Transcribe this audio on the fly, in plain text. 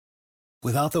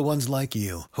Without the ones like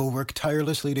you, who work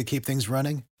tirelessly to keep things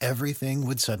running, everything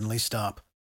would suddenly stop.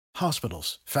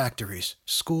 Hospitals, factories,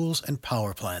 schools, and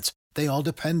power plants, they all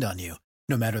depend on you.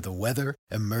 No matter the weather,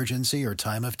 emergency, or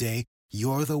time of day,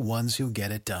 you're the ones who get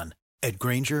it done. At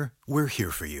Grainger, we're here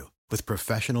for you with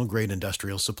professional-grade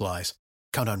industrial supplies.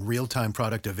 Count on real-time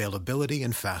product availability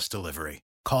and fast delivery.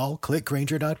 Call,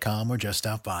 clickgrainger.com, or just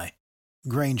stop by.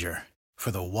 Grainger, for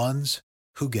the ones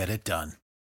who get it done.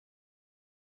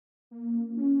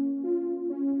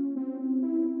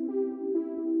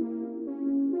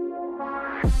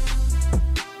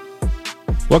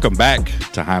 Welcome back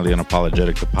to Highly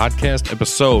Unapologetic, the podcast,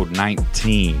 episode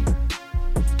 19.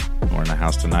 We're in the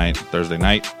house tonight, Thursday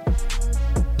night.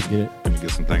 Let's get it. Gonna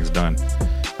get some things done.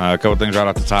 A couple things right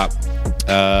off the top.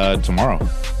 Tomorrow,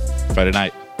 Friday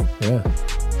night. Yeah.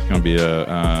 It's gonna be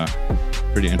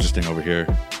pretty interesting over here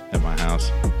at my house.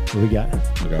 What we got?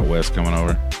 We got Wes coming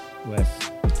over. Wes.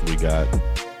 We got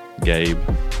Gabe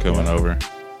coming over.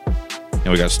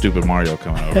 And we got Stupid Mario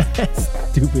coming over.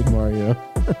 Stupid Mario.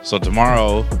 So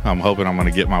tomorrow, I'm hoping I'm going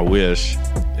to get my wish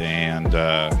and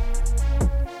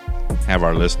have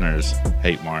our listeners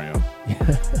hate Mario.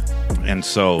 And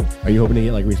so... Are you hoping to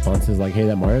get like responses like, hey,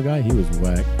 that Mario guy, he was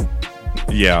whack?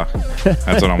 Yeah,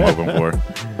 that's what I'm hoping for.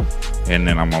 And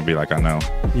then I'm going to be like, I know.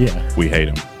 Yeah. We hate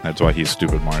him. That's why he's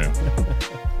Stupid Mario.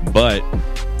 But...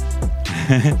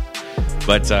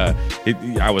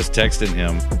 I was texting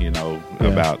him,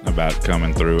 about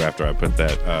coming through after I put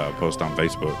that post on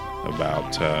Facebook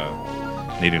about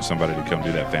needing somebody to come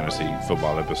do that fantasy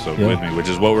football episode with me, which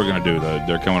is what we're going to do.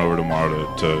 They're coming over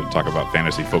tomorrow to talk about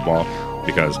fantasy football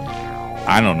because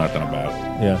I know nothing about it.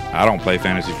 Yeah. I don't play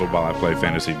fantasy football. I play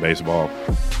fantasy baseball.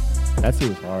 That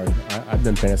seems hard. I've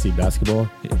done fantasy basketball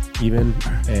even,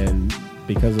 and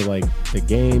because of like the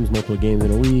games, multiple games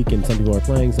in a week, and some people are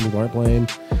playing, some people aren't playing.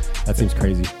 That seems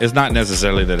crazy. It's not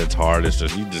necessarily that it's hard. It's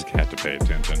just you just have to pay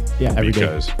attention. Yeah, every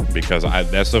day. Because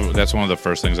that's one of the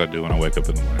first things I do when I wake up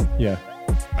in the morning. Yeah,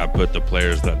 I put the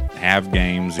players that have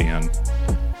games in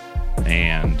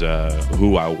and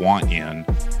who I want in,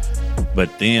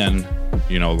 but then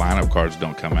lineup cards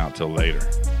don't come out till later.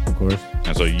 Of course.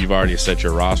 And so you've already set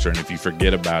your roster, and if you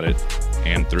forget about it,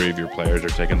 and 3 of your players are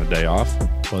taking the day off,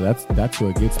 well, that's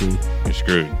what gets me. You're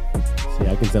screwed. See,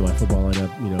 I can set my football lineup,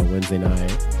 Wednesday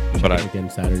night, again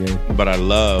Saturday. But I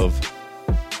love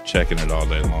checking it all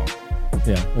day long.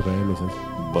 Yeah, okay, that makes sense.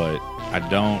 But I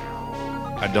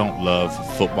don't love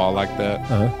football like that,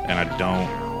 and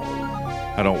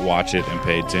I don't watch it and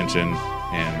pay attention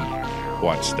and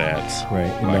watch stats.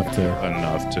 Right, enough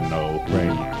to know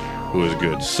who is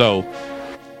good. So,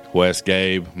 Wes,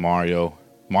 Gabe, Mario,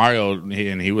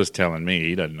 he was telling me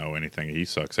he doesn't know anything. He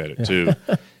sucks at it too.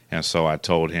 And so I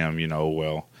told him,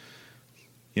 come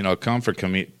for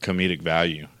comedic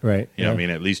value. Right. I mean,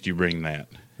 at least you bring that.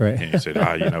 Right. And he said,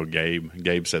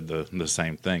 Gabe said the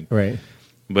same thing. Right.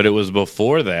 But it was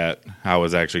before that I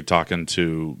was actually talking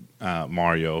to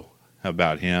Mario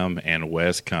about him and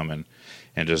Wes coming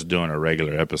and just doing a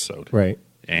regular episode. Right.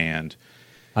 And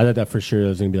I thought that for sure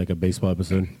was going to be like a baseball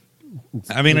episode.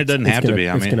 It doesn't have to be.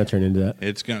 It's going to turn into that.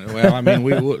 It's going to. Well,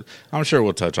 I'm sure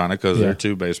we'll touch on it because they're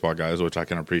two baseball guys, which I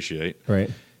can appreciate. Right.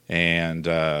 And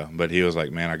but he was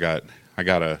like, "Man, I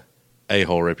got a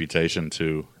whole reputation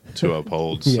to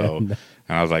uphold." So, and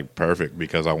I was like, "Perfect,"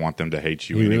 because I want them to hate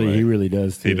you anyway. He really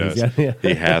does. Too. He does.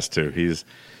 He has to.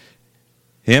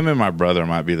 Him and my brother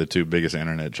might be the two biggest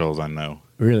internet trolls I know.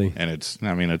 Really. And it's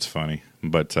funny,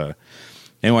 but.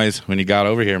 Anyways, when you got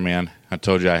over here, man, I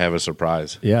told you I have a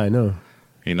surprise. Yeah, I know.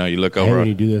 You look over. When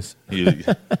you do this.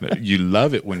 You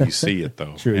love it when you see it,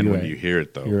 though, True, and when right. you hear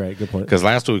it, though. You're right. Good point. Because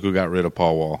last week we got rid of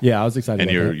Paul Wall. Yeah, I was excited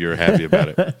and about that. you're happy about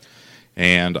it.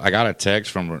 And I got a text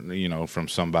from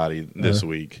somebody this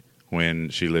week when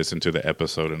she listened to the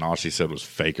episode, and all she said was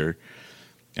 "faker,"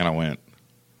 and I went,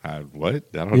 "What?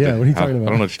 What are you talking about? I don't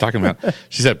know what you're talking about."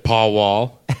 She said Paul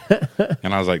Wall,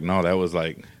 and I was like, "No, that was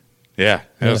like." Yeah,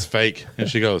 that was fake. And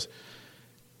she goes,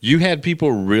 "You had people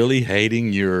really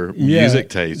hating your music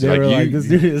taste. They were like,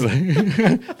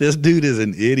 this dude is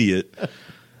an idiot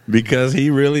because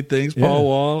he really thinks Paul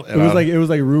Wall." And it was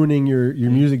like ruining your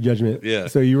music judgment. Yeah.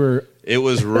 So you were. It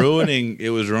was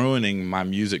ruining my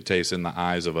music taste in the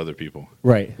eyes of other people.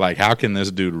 Right. Like, how can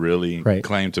this dude really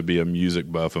claim to be a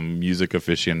music buff, a music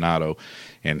aficionado,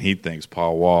 and he thinks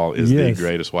Paul Wall is the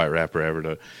greatest white rapper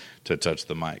ever to touch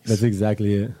the mics? That's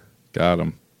exactly it. Got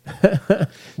him.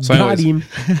 Got him.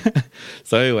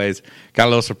 So anyways, got a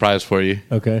little surprise for you.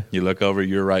 Okay. You look over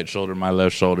your right shoulder, my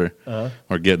left shoulder.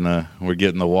 We're getting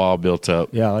the wall built up.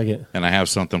 Yeah, I like it. And I have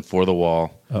something for the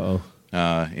wall. Uh-oh.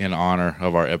 in honor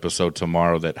of our episode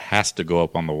tomorrow that has to go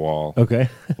up on the wall Okay.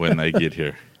 when they get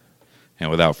here. And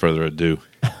without further ado,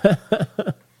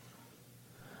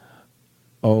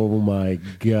 Oh my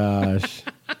gosh.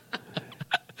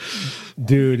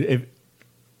 Dude,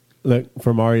 look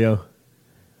for Mario.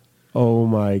 Oh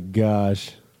my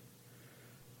gosh.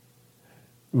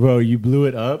 Bro, you blew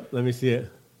it up. Let me see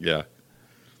it. yeah.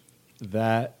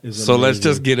 That is So let's amazing.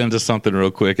 just get into something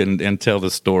real quick and tell the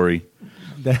story.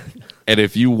 That- And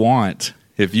if you want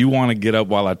to get up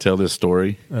while I tell this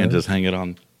story and just hang it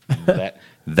on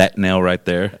that nail right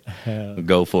there,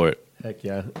 go for it. Heck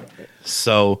yeah.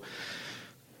 So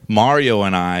Mario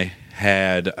and I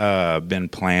had been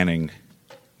planning.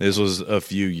 This was a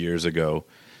few years ago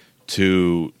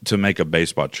to make a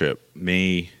baseball trip.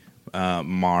 Me,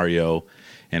 Mario,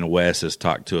 and Wes has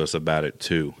talked to us about it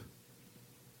too.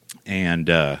 And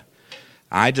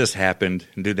I just happened,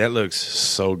 dude, that looks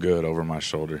so good over my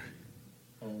shoulder.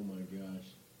 Oh my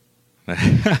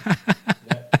gosh.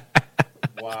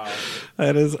 Wow.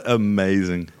 That is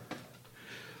amazing.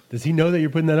 Does he know that you're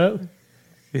putting that up?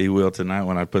 He will tonight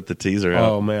when I put the teaser out.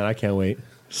 Oh man, I can't wait.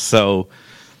 So,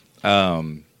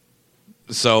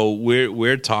 so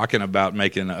we're talking about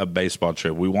making a baseball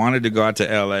trip. We wanted to go out to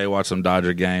LA, watch some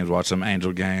Dodger games, watch some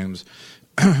Angel games,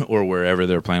 or wherever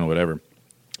they're playing, whatever.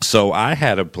 So I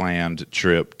had a planned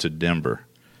trip to Denver.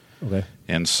 Okay.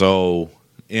 And so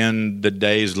in the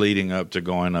days leading up to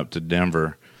going up to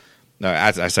Denver,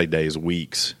 I say days,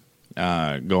 weeks,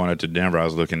 going up to Denver, I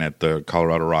was looking at the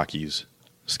Colorado Rockies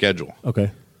schedule.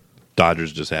 Okay.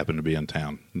 Dodgers just happened to be in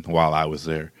town while I was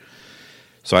there.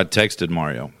 So I texted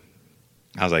Mario.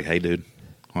 I was like, hey, dude,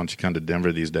 why don't you come to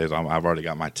Denver these days? I've already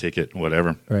got my ticket,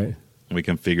 whatever. Right. We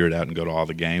can figure it out and go to all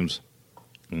the games.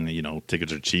 And, you know,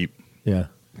 tickets are cheap. Yeah.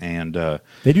 And,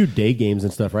 They do day games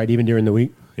and stuff, right? Even during the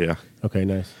week? yeah. Okay,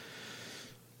 nice.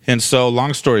 And so,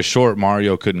 long story short,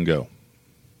 Mario couldn't go.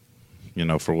 You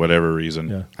know, for whatever reason.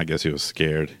 Yeah. I guess he was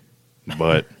scared.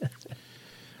 But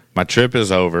my trip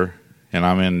is over, and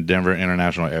I'm in Denver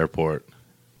International Airport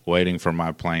waiting for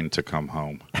my plane to come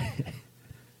home.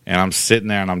 And I'm sitting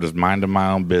there, and I'm just minding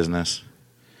my own business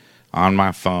on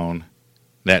my phone.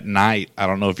 That night, I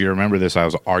don't know if you remember this, I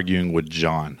was arguing with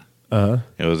John. Uh-huh.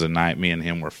 It was a night me and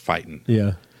him were fighting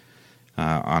Yeah.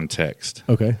 on text.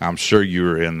 Okay. I'm sure you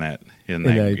were in that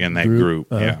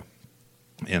group. Uh-huh. Yeah.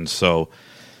 And so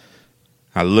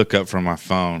I look up from my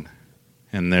phone,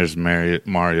 and there's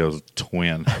Mario's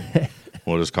twin.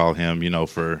 We'll just call him, you know,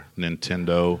 for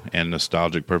Nintendo and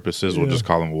nostalgic purposes, we'll Yeah. just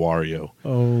call him Wario.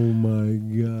 Oh my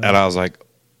god. And I was like,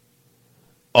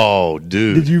 oh,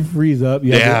 dude. Did you freeze up?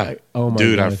 You had to, Yeah. like, oh my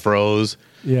dude, I gosh. froze.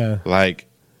 Yeah. Like,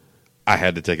 I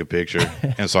had to take a picture.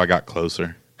 And so I got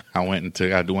closer. I went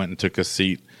and took a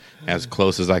seat as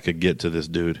close as I could get to this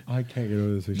dude. I can't get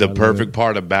over this. The perfect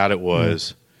part about it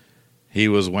was he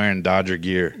was wearing Dodger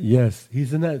gear. Yes.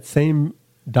 He's in that same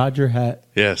Dodger hat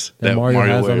Yes. that Mario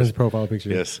has on wears. his profile picture.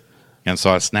 Yes. And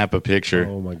so I snap a picture.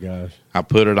 Oh my gosh. I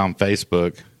put it on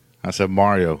Facebook. I said,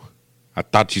 Mario, I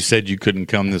thought you said you couldn't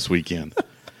come this weekend.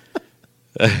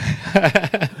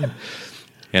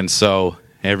 And so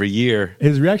every year,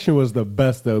 His reaction was the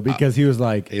best though, because he was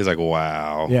like, he's like,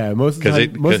 wow. yeah, most of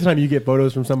the time you get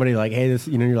photos from somebody like, hey, this,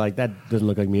 you know, you're like, that doesn't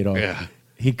look like me at all. Yeah.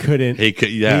 He couldn't. He could,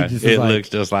 yeah, just it was like, looks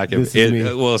just like him. "This is me."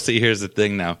 Well, see, here's the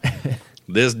thing now.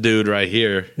 This dude right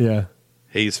here, Yeah.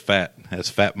 he's fat. That's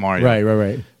Fat Mario.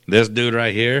 Right. This dude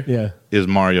right here Yeah. is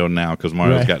Mario now because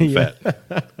Mario's Right, gotten yeah.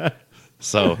 fat.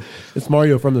 So, It's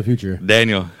Mario from the future.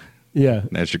 Daniel, Yeah.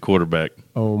 that's your quarterback.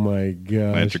 Oh my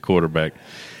gosh. That's your quarterback.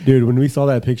 Dude, when we saw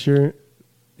that picture,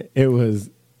 it was,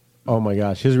 oh my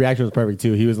gosh. His reaction was perfect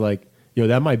too. He was like, yo,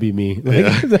 that might be me.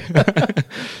 Like,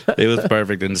 It was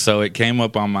perfect, and so it came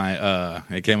up on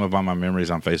my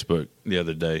memories on Facebook the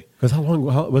other day. because how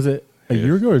was it? A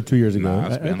year ago or 2 years ago? Nah,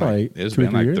 it's been Probably like it's 2 or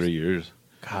been like 3 3 years.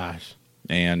 Gosh.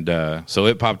 And so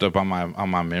it popped up on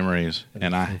my memories,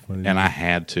 and so funny. I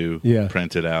had to Yeah.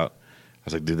 print it out. I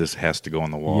was like, dude, this has to go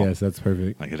on the wall. Yes, that's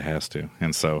perfect. Like it has to.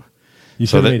 And so You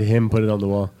so should have that- made him put it on the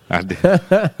wall. I did.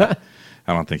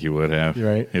 I don't think he would have. You're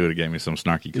right. He would have gave me some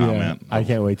snarky comment. Yeah, I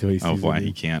can't wait till he sees Of why it.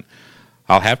 he can't.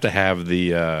 I'll have to have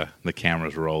the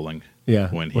cameras rolling. Yeah,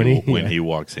 When yeah. he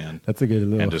walks in. That's a good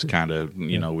little. And just kind of,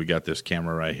 you know, we got this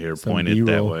camera right here, Some point it that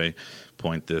B-roll. way,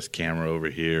 point this camera over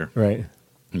here, right.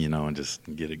 you know, and just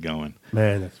get it going.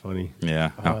 Man, that's funny.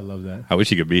 Yeah. Oh, I love that. I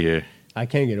wish you could be here. I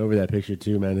can't get over that picture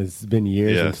too, man. It's been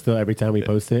years, Yeah. and still every time we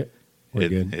post it, we're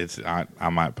good. I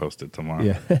might post it tomorrow.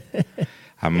 Yeah.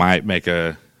 I might make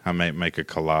a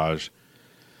collage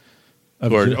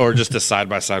Or just a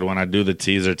side-by-side. When I do the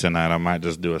teaser tonight, I might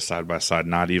just do a side-by-side,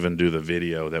 not even do the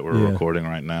video that we're recording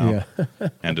right now,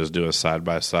 and just do a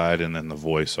side-by-side and then the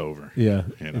voiceover. Yeah.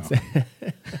 You know.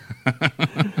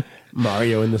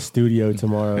 Mario in the studio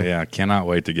tomorrow. Yeah, I cannot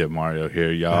wait to get Mario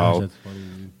here. Y'all. Gosh, that's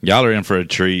funny. Y'all are in for a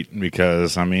treat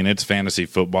because, I mean, it's fantasy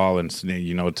football, and,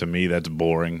 you know, to me, that's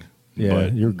boring. Yeah,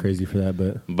 but you're crazy for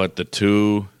that. But the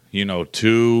two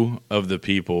of the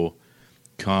people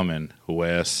coming,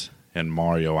 Wes and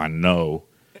Mario, I know.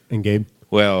 And Gabe?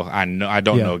 Well, I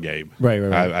don't know Gabe.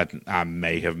 Right. I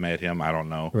may have met him. I don't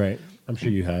know. Right. I'm sure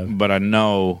you have. But I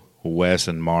know Wes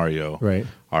and Mario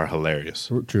are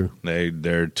hilarious. True.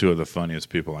 They're two of the funniest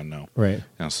people I know. Right.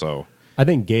 And so I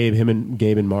think Gabe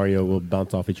and Mario will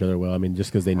bounce off each other well. I mean,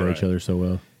 just because they know each other so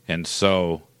well. And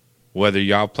so whether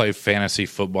y'all play fantasy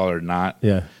football or not,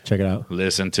 check it out.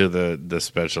 Listen to the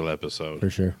special episode. For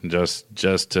sure.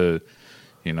 Just to,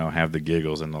 you know, have the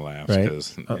giggles and the laughs.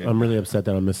 Right. I'm really upset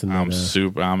that I'm missing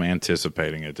that. I'm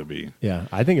anticipating it to be. Yeah,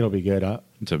 I think it'll be good.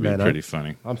 Pretty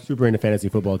funny. I'm super into fantasy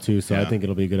football too, so I think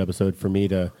it'll be a good episode for me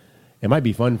to. It might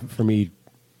be fun for me,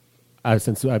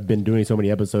 since I've been doing so many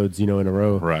episodes, you know, in a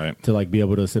row, right? To like be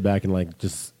able to sit back and like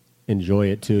just enjoy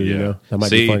it too. You know, that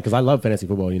might be fun because I love fantasy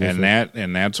football. You know,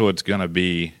 and that's what's gonna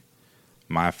be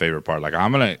my favorite part. Like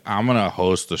I'm gonna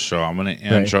host the show. I'm gonna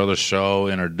intro the show,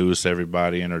 introduce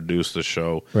everybody, introduce the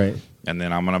show, right? And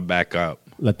then I'm gonna back up,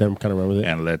 let them kind of run with it,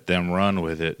 and let them run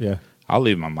with it. Yeah, I'll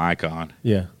leave my mic on.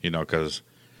 Yeah, you know, because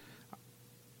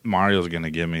Mario's gonna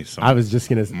give me some. I was just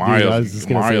gonna. Mario's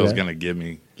gonna give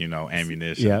me, you know,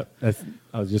 ammunition. Yeah, I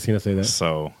was just gonna say that.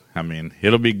 So I mean,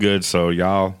 it'll be good. So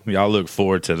y'all look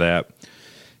forward to that,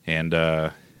 and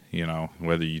you know,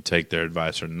 whether you take their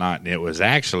advice or not. And it was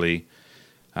actually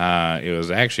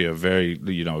a very,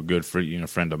 you know, good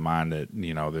friend of mine that,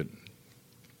 you know, that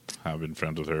I've been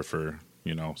friends with her for,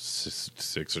 you know,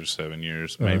 6 or 7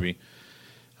 years maybe.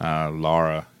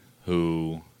 Laura,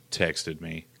 who texted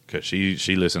me because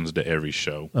she listens to every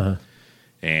show,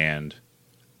 and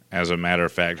as a matter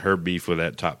of fact, her beef with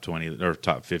that top 20 or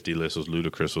top 50 list was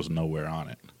Ludacris was nowhere on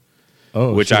it.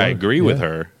 Oh, which I agree with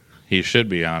her. He should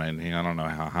be on it. I don't know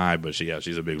how high, but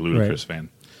she's a big Ludacris fan,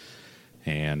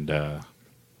 and.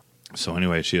 So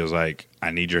anyway, she was like,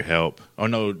 I need your help. Oh,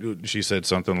 no, she said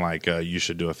something like, you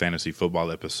should do a fantasy football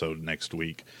episode next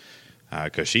week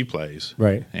because she plays.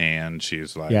 Right. And she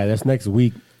was like... Yeah, this next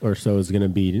week or so is going to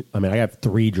be... I mean, I got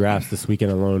 3 drafts this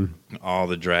weekend alone. All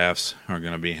the drafts are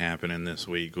going to be happening this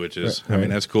week, which is... Right. I mean,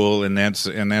 that's cool. And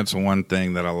that's one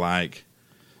thing that I like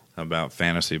about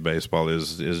fantasy baseball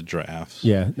is drafts.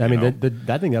 Yeah. I mean, I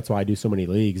think that's why I do so many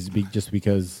leagues, just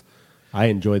because... I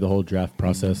enjoy the whole draft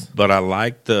process, but I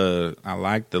like the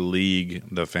league,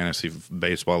 the fantasy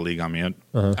baseball league I'm in.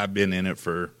 I've been in it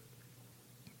for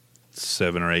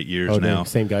 7 or 8 years now.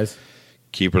 Same guys,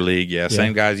 keeper league,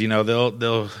 same guys. You know,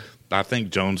 they'll. I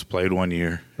think Jones played 1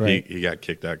 year. Right. He got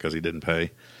kicked out because he didn't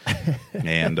pay,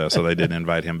 and so they didn't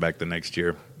invite him back the next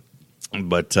year.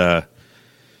 But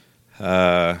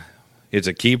it's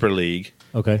a keeper league.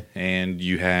 Okay, and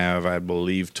you have, I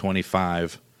believe,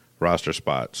 25. Roster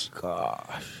spots.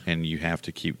 Gosh. And you have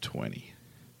to keep 20.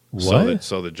 What?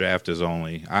 So the draft is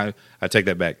only... I take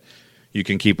that back. You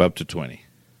can keep up to 20.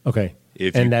 Okay.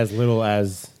 As little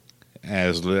as...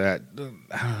 I don't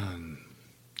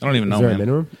even know, Is there man. a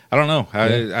minimum? I don't know.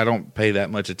 I don't pay that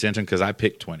much attention because I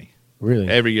pick 20. Really?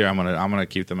 Every year I'm gonna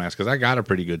keep the max because I got a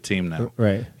pretty good team now.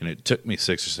 Right. And it took me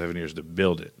 6 or 7 years to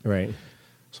build it. Right.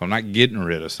 So I'm not getting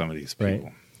rid of some of these people.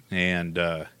 Right.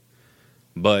 And...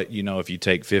 but, you know, if you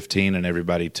take 15 and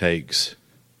everybody takes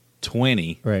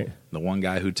 20, right, the one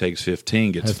guy who takes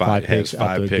 15 gets has five picks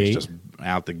just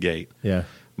out the gate. Yeah.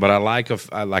 But I like a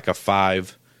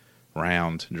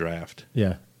 5-round draft.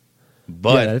 Yeah.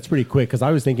 But that's pretty quick because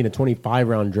I was thinking a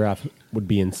 25-round draft would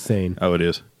be insane. Oh, it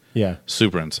is? Yeah.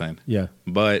 Super insane. Yeah.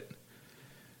 But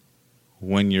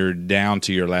when you're down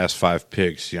to your last 5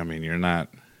 picks, I mean, you're not...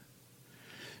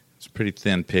 It's pretty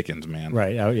thin pickings, man.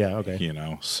 Right. Oh, yeah. Okay. You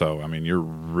know, so I mean, you're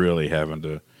really having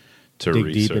to dig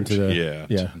research, deep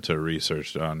into to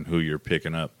research on who you're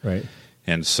picking up. Right.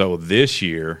 And so this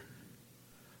year,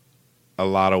 a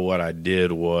lot of what I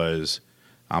did was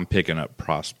I'm picking up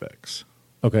prospects.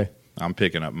 Okay. I'm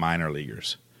picking up minor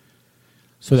leaguers.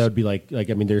 So that would be like I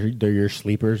mean, they're your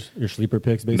sleepers, your sleeper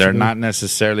picks, basically? They're not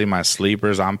necessarily my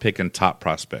sleepers. I'm picking top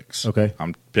prospects. Okay.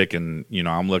 I'm picking, you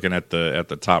know, I'm looking at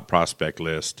the top prospect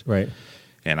list. Right.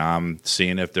 And I'm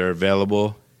seeing if they're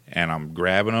available, and I'm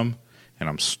grabbing them, and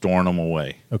I'm storing them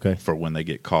away. Okay. For when they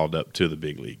get called up to the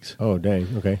big leagues. Oh, dang.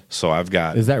 Okay. So I've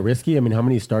got... Is that risky? I mean, how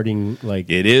many starting,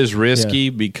 like... It is risky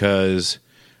because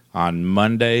On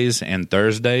Mondays and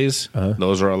Thursdays,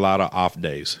 those are a lot of off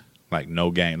days, like no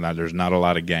game. Like there's not a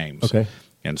lot of games. Okay.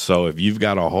 And so if you've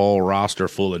got a whole roster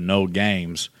full of no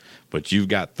games, but you've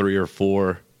got 3 or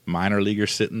 4 minor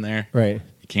leaguers sitting there, Right.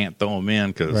 you can't throw them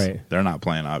in because they're not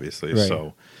playing, obviously. Right.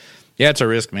 So, yeah, it's a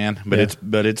risk, man.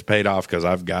 But it's paid off because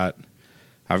I've got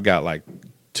like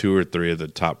 2 or 3 of the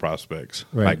top prospects,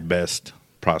 like best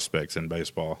prospects in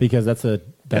baseball. Because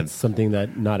that's something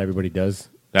that not everybody does.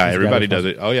 Yeah, everybody does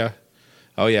it. Oh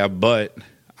yeah. But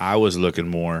I was looking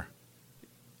more,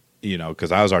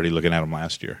 because I was already looking at them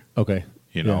last year. Okay.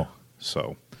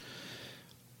 So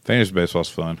fantasy baseball's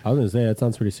fun. I was going to say, that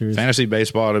sounds pretty serious. Fantasy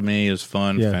baseball to me is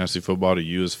fun. Yeah. Fantasy football to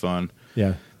you is fun.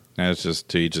 Yeah. And it's just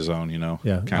to each his own,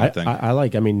 Yeah. kind of thing.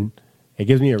 I mean, it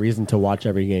gives me a reason to watch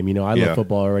every game. I love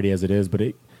football already as it is, but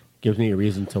it gives me a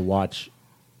reason to watch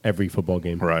every football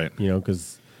game. Right.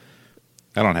 Because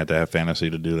I don't have to have fantasy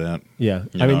to do that. Yeah.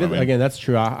 Again, that's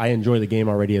true. I enjoy the game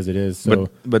already as it is. So,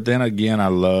 but then again, I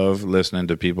love listening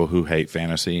to people who hate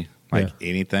fantasy,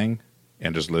 anything,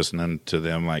 and just listening to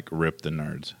them rip the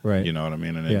nerds. Right. You know what I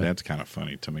mean? And that's kind of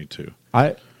funny to me too.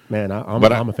 I'm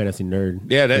a fantasy nerd.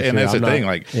 Yeah, and that's the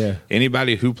thing.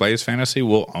 Anybody who plays fantasy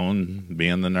will own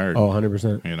being the nerd. Oh,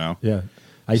 100%. Yeah.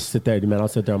 I sit there, man. I'll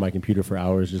sit there on my computer for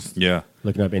hours just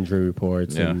looking up injury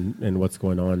reports and what's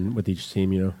going on with each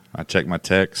team, I check my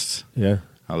texts. Yeah.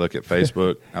 I look at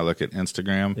Facebook. I look at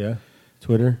Instagram. Yeah.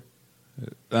 Twitter.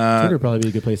 Twitter would probably be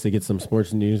a good place to get some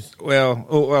sports news.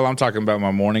 Well, I'm talking about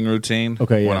my morning routine.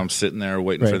 Okay, when I'm sitting there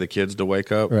waiting for the kids to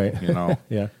wake up. Right.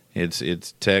 Yeah.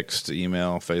 It's text,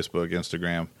 email, Facebook,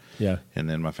 Instagram. Yeah. And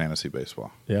then my fantasy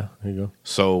baseball. Yeah, there you go.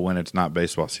 So when it's not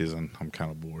baseball season, I'm kind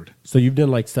of bored. So you've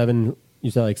done 7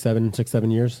 years?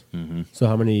 Mm-hmm. So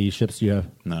how many ships do you have?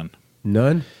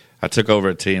 None? I took over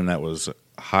a team that was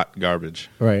hot garbage.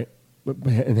 Right.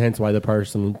 And hence why the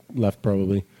person left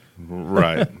probably.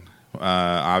 Right.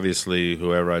 Obviously,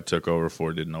 whoever I took over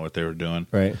for didn't know what they were doing.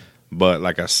 Right. But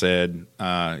like I said,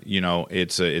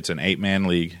 it's an 8-man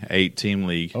league, 8-team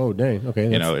league. Oh, dang.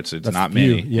 Okay. It's not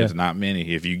many. Yeah. It's not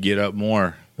many. If you get up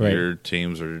more, your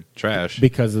teams are trash.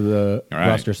 Because of the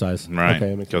roster size. Right.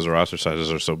 Okay, because the roster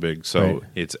sizes are so big. So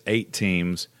it's 8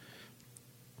 teams.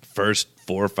 First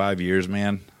 4 or 5 years,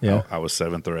 man, I was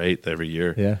 7th or 8th every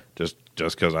year. Yeah. Just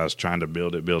because I was trying to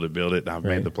build it. I've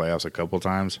made the playoffs a couple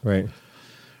times. Right.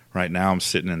 Right now I'm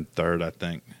sitting in 3rd, I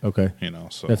think. Okay.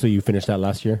 So that's what you finished at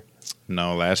last year?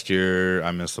 No, last year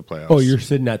I missed the playoffs. Oh, you're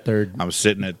sitting at 3rd. I'm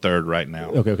sitting at 3rd right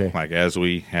now. Okay. Like as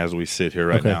we sit here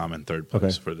right now, I'm in 3rd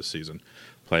place for the season.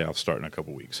 Playoffs start in a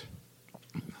couple weeks.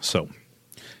 So,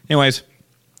 anyways,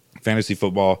 fantasy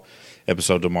football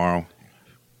episode tomorrow.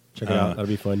 Check it out. That'll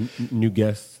be fun. New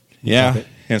guests. Yeah.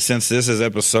 And since this is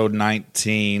episode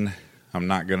 19, I'm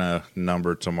not going to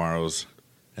number tomorrow's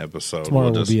episode.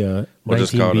 Tomorrow will be a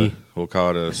 19B. We'll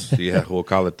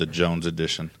call it the Jones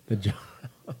edition.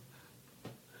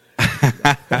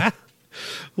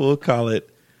 We'll call it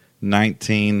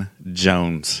 19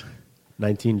 Jones.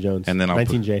 19 Jones. And then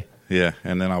 19J. Yeah,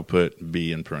 and then I'll put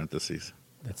B in parentheses.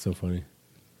 That's so funny.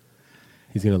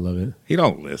 He's going to love it. He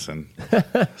don't listen.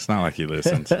 It's not like he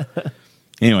listens.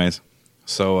 Anyways,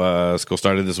 so school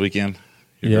started this weekend.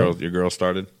 Your girl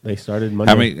started? They started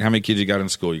Monday. How many kids you got in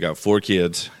school? You got 4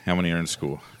 kids. How many are in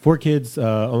school? 4 kids,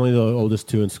 only the oldest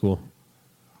 2 in school.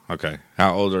 Okay.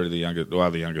 How old are the youngest?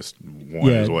 Well, the youngest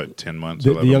one is what, 10 months?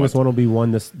 The youngest one will be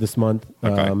 1 this month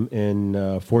Okay.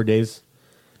 in 4 days.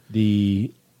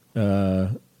 The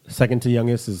second to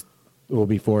youngest will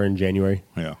be 4 in January.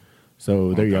 Yeah.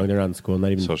 So they're young. They're not in school.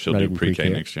 Not even. So she'll do pre-K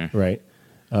next year. Right.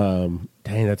 Dang,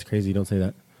 that's crazy. Don't say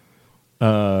that.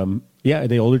 Yeah,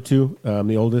 the older 2.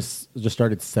 The oldest just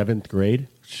started 7th grade.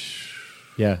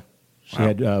 Yeah. She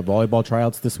had volleyball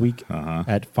tryouts this week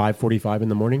at 5:45 in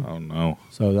the morning. Oh, no.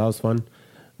 So that was fun.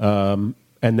 And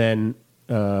then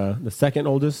the second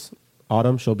oldest,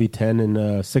 Autumn, she'll be 10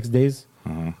 in 6 days.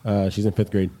 She's in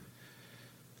 5th grade.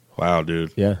 Wow,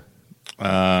 dude. Yeah.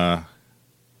 I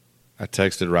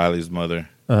texted Riley's mother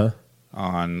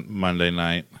on Monday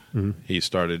night. Mm-hmm. He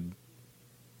started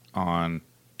on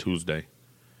Tuesday.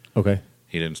 Okay.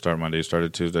 He didn't start Monday. He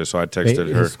started Tuesday. So I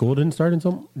texted her. His school didn't start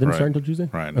until Tuesday?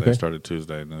 Right. Okay. They started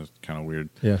Tuesday, and it was kind of weird.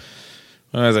 Yeah.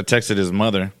 Well, as I texted his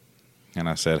mother, and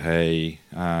I said, hey,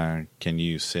 can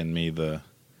you send me the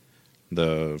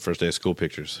first day of school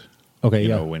pictures? Okay, you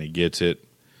know, when he gets it.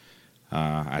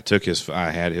 I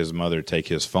had his mother take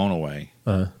his phone away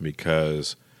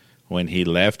because when he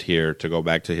left here to go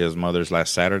back to his mother's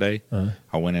last Saturday,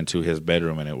 I went into his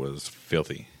bedroom and it was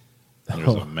filthy. It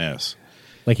was a mess.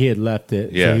 Like he had left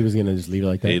it, so he was going to just leave it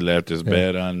like that? He left his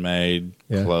bed unmade,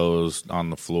 clothes on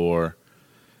the floor,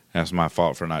 that's my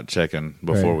fault for not checking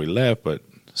before we left. But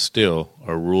still,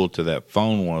 a rule to that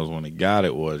phone was when he got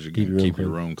it was you keep your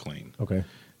room clean. Okay.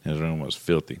 His room was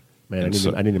filthy. Man,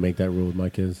 I need to make that rule with my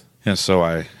kids. And so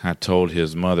I told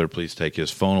his mother, please take his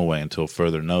phone away until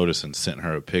further notice, and sent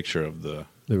her a picture of the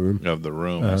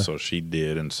room. And so she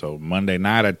did. And so Monday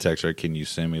night I text her, can you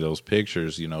send me those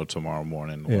pictures, tomorrow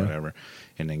morning, whatever,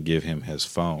 and then give him his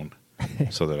phone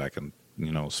so that I can,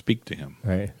 speak to him.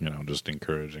 Right. Just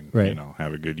encouraging, right.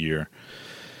 Have a good year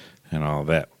and all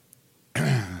that.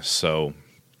 So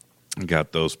I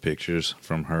got those pictures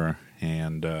from her,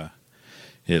 and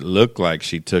it looked like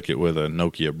she took it with a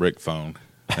Nokia brick phone.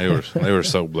 They were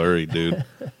so blurry, dude.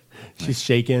 She's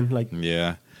shaking like.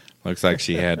 Yeah, looks like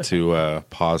she had to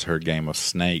pause her game of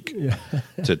Snake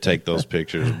to take those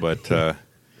pictures. But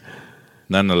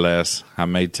nonetheless, I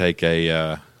may take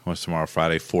a what's tomorrow?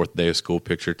 Friday, 4th day of school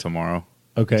picture tomorrow.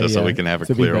 Okay, just so we can have a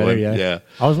clear one. Yeah.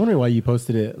 I was wondering why you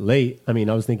posted it late. I mean,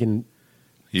 I was thinking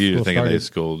you thinking they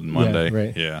schooled Monday. Yeah,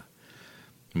 right. Yeah.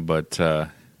 But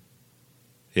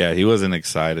yeah, he wasn't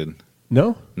excited.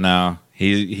 No.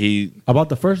 He about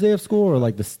the first day of school or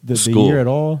like the school, year at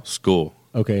all? School.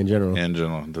 Okay, in general. In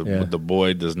general, the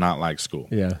boy does not like school.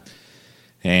 Yeah.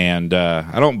 And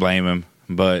I don't blame him,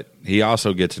 but he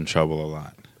also gets in trouble a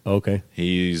lot. Okay.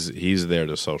 He's there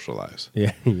to socialize.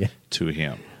 Yeah. To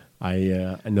him.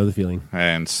 I know the feeling.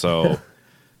 And so,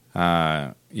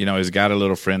 he's got a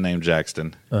little friend named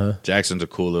Jackson. Jackson's a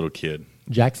cool little kid.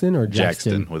 Jackson or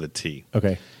Jackson? Jackson with a T.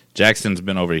 Okay. Jackson's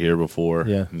been over here before.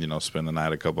 Yeah. Spend the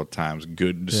night a couple of times.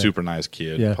 Good, super nice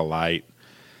kid. Polite.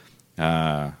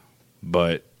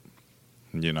 But,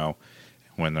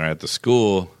 when they're at the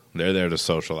school, they're there to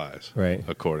socialize. Right.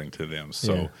 According to them.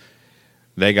 So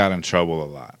they got in trouble a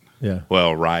lot. Yeah.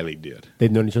 Well, Riley did.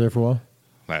 They'd known each other for a while?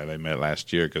 They met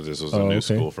last year because this was a new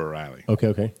school for Riley.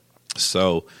 Okay.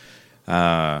 So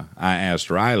I asked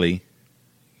Riley,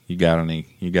 "You got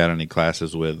any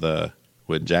classes with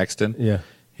Jackson?" Yeah.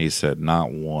 He said,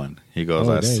 "Not one." He goes,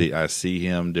 I see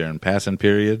him during passing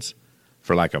periods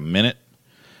for like a minute.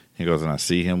 He goes, and I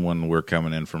see him when we're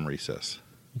coming in from recess.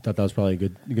 You thought that was probably a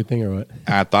good thing or what?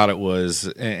 I thought it was,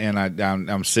 and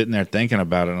I'm sitting there thinking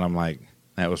about it, and I'm like,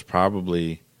 that was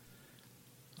probably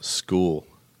school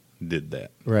did that.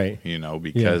 Right.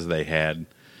 Because they had,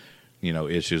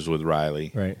 issues with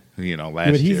Riley. Right. Last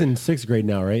year. But he's in 6th grade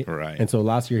now, right? Right. And so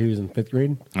last year he was in 5th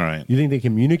grade? All right. You think they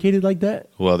communicated like that?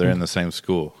 Well, they're in the same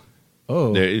school.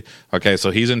 Oh. Okay,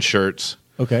 so he's in Schertz.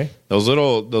 Okay. Those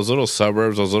little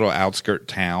suburbs, those little outskirt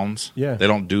towns, they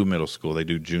don't do middle school. They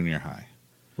do junior high.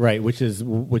 Right, which is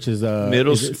middle is it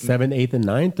 7th, 8th, and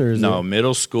 9th? Or is it?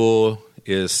 Middle school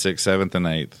is 6th, 7th, and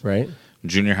 8th. Right.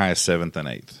 Junior high is 7th and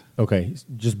 8th. Okay,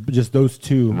 just those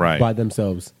two by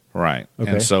themselves. Right.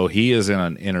 Okay. And so he is in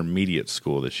an intermediate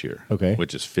school this year. Okay.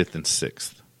 Which is 5th and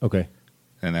 6th. Okay.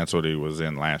 And that's what he was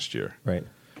in last year. Right.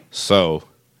 So,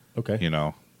 okay.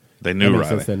 They knew Riley.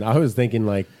 Sense then. I was thinking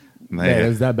like, man,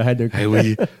 is that bad?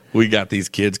 Hey, we got these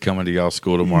kids coming to y'all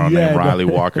school tomorrow named Riley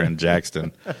Walker and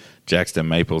Jackson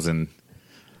Maples, and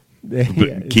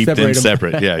keep them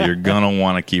separate. Yeah, you're going to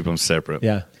want to keep them separate.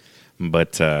 Yeah.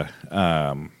 But, that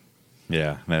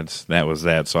was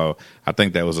that. So I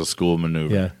think that was a school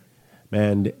maneuver. Yeah.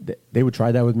 Man, they would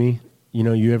try that with me.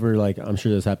 You ever I'm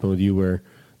sure this happened with you where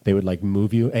they would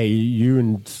move you. Hey, you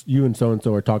and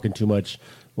so-and-so are talking too much.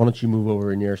 Why don't you move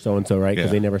over near so-and-so, right?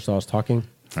 Because they never saw us talking.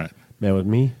 Right. Man, with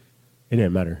me, it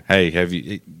didn't matter.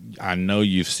 Hey, I know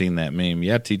you've seen that meme.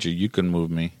 Yeah, teacher, you can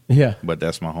move me. Yeah. But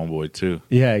that's my homeboy, too.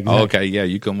 Yeah, exactly. Oh, okay, yeah,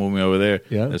 you can move me over there.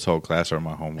 Yeah. This whole class are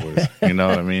my homeboys. You know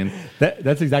what I mean?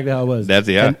 That's exactly how it was.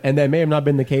 And that may have not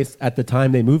been the case at the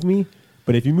time they moved me,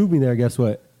 but if you move me there, guess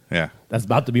what? Yeah. That's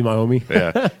about to be my homie.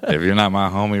 Yeah. If you're not my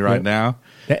homie right now,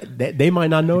 they might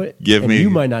not know it. You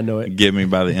might not know it. Give me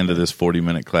by the end of this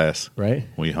 40-minute class. Right.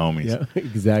 We homies. Yeah,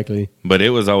 exactly. But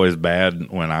it was always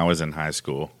bad when I was in high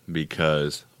school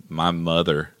because my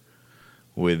mother,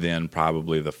 within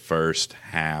probably the first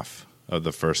half of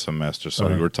the first semester, so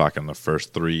we're talking the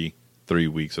first three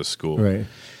weeks of school, right?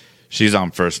 She's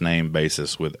on first name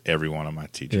basis with every one of my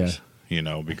teachers,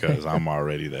 because I'm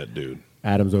already that dude.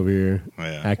 Adam's over here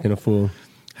acting a fool.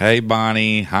 Hey,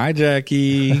 Bonnie. Hi,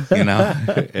 Jackie. And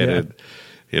that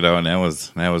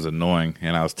was annoying.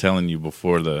 And I was telling you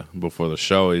before the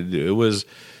show, it was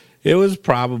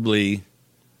probably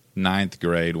 9th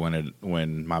grade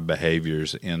when my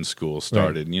behaviors in school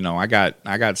started. Right.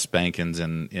 I got spankings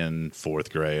in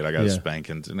 4th grade. I got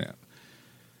spankings in it.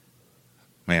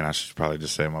 Man, I should probably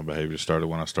just say my behavior started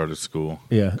when I started school.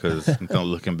 Yeah. Because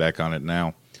looking back on it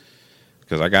now.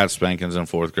 Because I got spankings in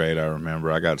 4th grade, I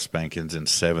remember. I got spankings in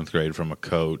 7th grade from a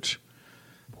coach.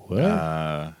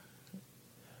 What?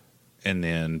 And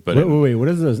then, wait. What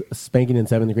does a spanking in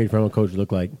 7th grade from a coach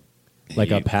look like?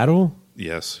 Like a paddle?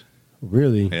 Yes.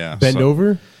 Really? Yeah. Bend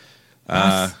over?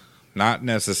 Not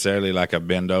necessarily like a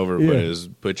bend over, but is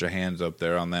put your hands up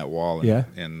there on that wall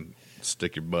and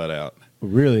stick your butt out.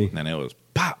 Really? And it was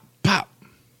pop, pop.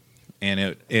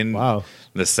 And wow.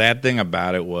 The sad thing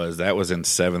about it was that was in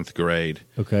 7th grade.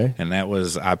 Okay. And I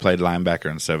played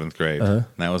linebacker in 7th grade. Uh-huh. And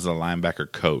that was the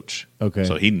linebacker coach. Okay.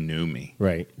 So he knew me.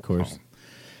 Right, of course.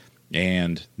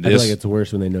 And I feel like it's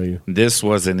worse when they know you. This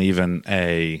wasn't even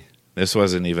a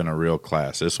real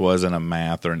class. This wasn't a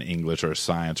math or an English or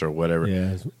science or whatever.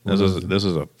 Yeah. This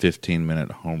was a 15-minute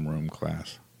homeroom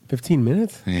class. 15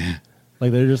 minutes? Yeah.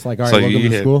 Like they're just like, all right,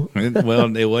 welcome to school?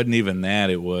 Well, it wasn't even that.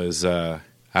 It was, I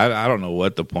don't know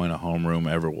what the point of homeroom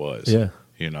ever was. Yeah.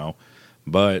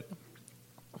 But,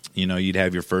 you'd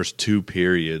have your first 2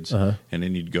 periods, uh-huh. and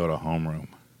then you'd go to homeroom.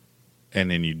 And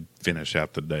then you'd finish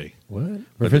out the day. What?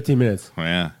 For 15 minutes?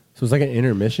 Yeah. So it's like an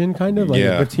intermission, kind of? Like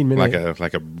a 15-minute?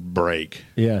 Like a break.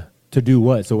 Yeah. To do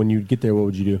what? So when you get there, what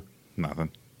would you do? Nothing.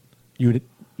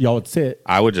 Y'all would sit.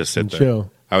 I would just sit there.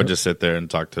 Chill. I would just sit there and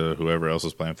talk to whoever else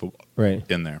was playing football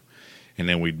in there. And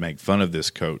then we'd make fun of this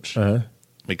coach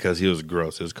because he was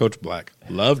gross. It was Coach Black.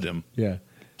 Loved him. Yeah.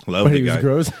 Loved the guy. He was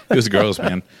gross? He was gross,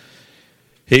 man.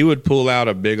 He would pull out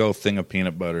a big old thing of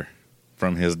peanut butter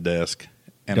from his desk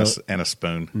and a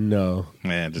spoon. No.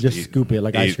 Man, just scoop it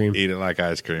like ice cream. Eat it like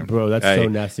ice cream. Bro, that's so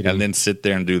nasty. And then sit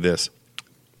there and do this.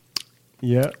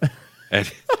 Yeah.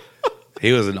 And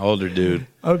he was an older dude.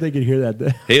 I don't think you'd hear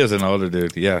that. He was an older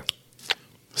dude, yeah.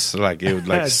 So like it would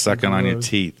like sucking on your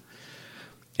teeth.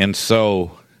 And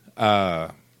so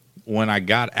when I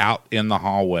got out in the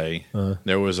hallway,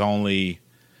 there was only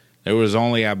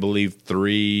I believe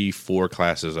 3-4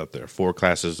 classes up there. 4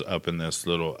 classes up in this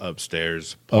little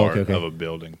upstairs part of a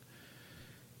building.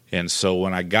 And so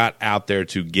when I got out there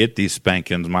to get these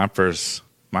spankings, my first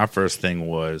thing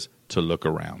was to look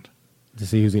around. To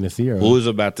see who's going to see her. Who's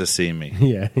about to see me.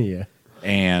 Yeah.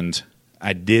 And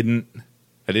I didn't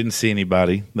see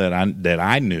anybody that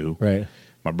I knew. Right.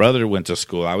 My brother went to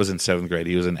school. I was in 7th grade.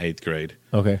 He was in 8th grade.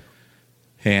 Okay.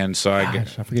 And so I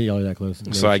forget y'all are that close.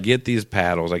 So I get these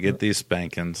paddles. I get these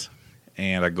spankings.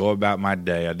 And I go about my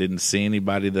day. I didn't see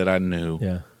anybody that I knew.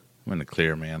 Yeah. I'm in the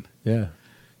clear, man. Yeah.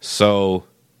 So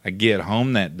I get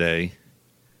home that day.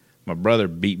 My brother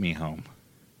beat me home.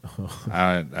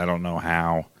 I don't know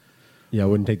how. Yeah, I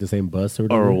wouldn't take the same bus or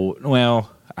whatever?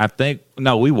 Well, I think,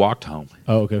 no, we walked home.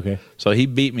 Oh, okay. So he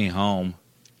beat me home,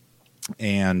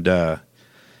 and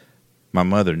my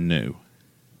mother knew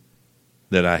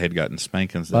that I had gotten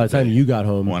spankings. By the time you got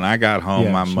home. When I got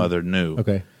home, my mother knew.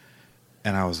 Okay.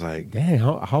 And I was like, dang,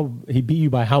 how he beat you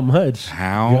by how much?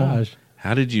 How? Gosh.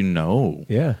 How did you know?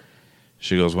 Yeah.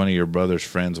 She goes, one of your brother's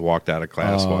friends walked out of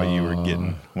class while you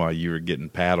were getting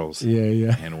paddles.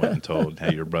 Yeah. And went and told,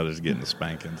 hey, your brother's getting the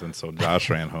spankings. And so Josh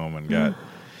ran home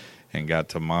and got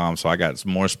to mom. So I got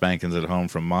some more spankings at home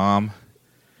from mom.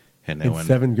 And then in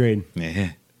 7th grade.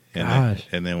 Yeah. Gosh.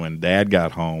 And then when Dad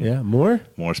got home,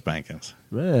 more spankings.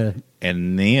 Man.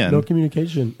 And then no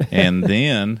communication. And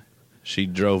then she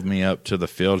drove me up to the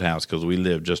field house because we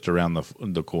lived just around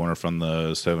the corner from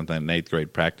the 7th and 8th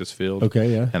grade practice field.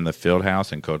 Okay, yeah. And the field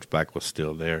house, and Coach Black was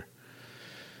still there.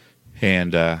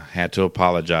 And had to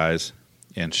apologize.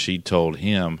 And she told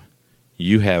him,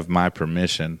 you have my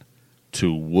permission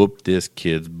to whoop this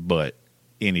kid's butt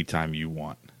anytime you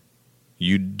want.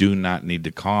 You do not need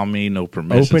to call me, no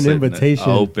permission. Open invitation.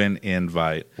 Open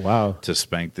invite. Wow. To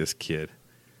spank this kid.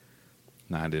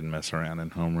 No, I didn't mess around in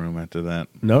homeroom after that.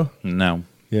 No? No.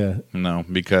 Yeah. No,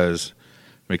 because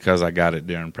I got it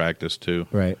during practice too.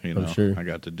 Right. I'm sure. I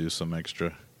got to do some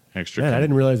extra. Man, I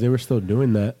didn't realize they were still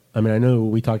doing that. I mean, I know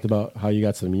we talked about how you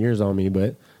got some years on me,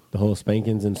 but the whole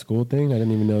spankings in school thing, I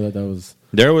didn't even know that was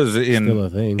there was still a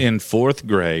thing. In 4th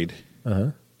grade,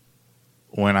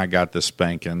 when I got the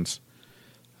spankings,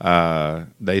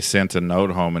 they sent a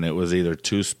note home, and it was either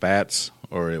 2 spats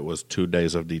or it was 2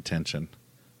 days of detention.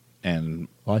 And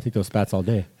I take those spats all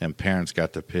day. And parents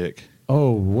got to pick.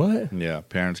 Oh, what? Yeah,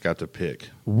 parents got to pick.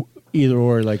 Either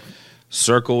or, like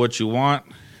circle what you want,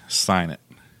 sign it,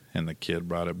 and the kid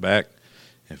brought it back.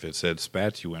 If it said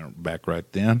spats, you went back right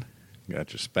then,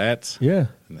 got your spats. Yeah,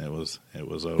 and it was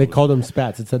over. They called them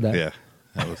spats. It said that. Yeah,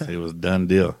 it was done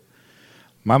deal.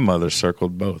 My mother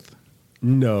circled both.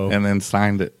 No, and then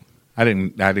signed it. I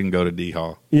didn't go to D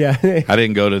Hall. Yeah, I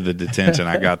didn't go to the detention.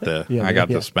 I got the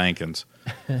the spankings.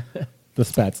 The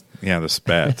spats. Yeah, the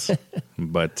spats.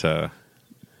 But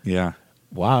yeah.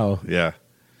 Wow. Yeah.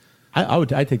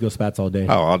 I'd take those spats all day.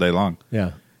 Oh, all day long.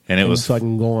 Yeah. And it was so I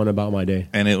can go on about my day.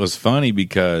 And it was funny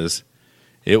because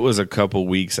It was a couple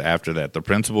weeks after that. The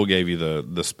principal gave you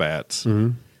the spats,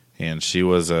 and she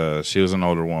was an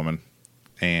older woman,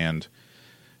 and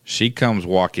she comes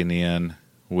walking in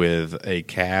with a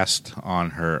cast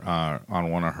on her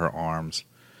on one of her arms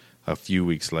a few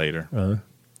weeks later,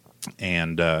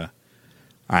 and I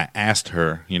asked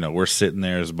her. We're sitting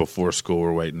there as before school.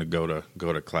 We're waiting to go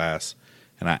to class,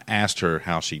 and I asked her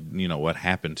how she, what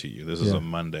happened to you. This is a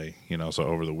Monday, so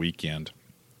over the weekend.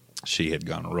 She had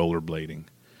gone rollerblading,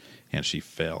 and she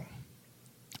fell.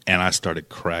 And I started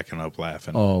cracking up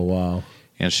laughing. Oh, wow.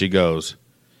 And she goes,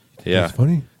 yeah. That's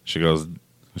funny. She goes,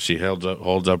 she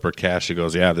holds up her cast. She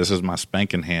goes, yeah, this is my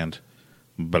spanking hand,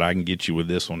 but I can get you with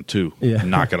this one too. Yeah.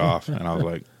 Knock it off. And I was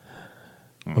like,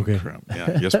 oh, okay. Crap.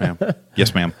 Yeah, yes, ma'am.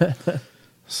 Yes, ma'am.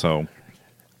 So.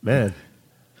 Man,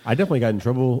 I definitely got in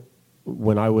trouble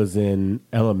when I was in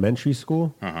elementary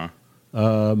school.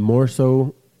 More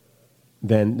so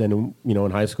than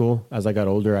in high school. As I got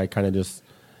older, I kind of just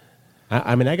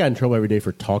I got in trouble every day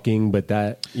for talking, but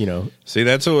that See,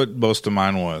 that's what most of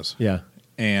mine was. Yeah.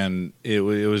 And it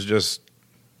was just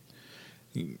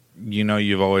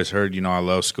you've always heard, I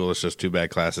love school, it's just too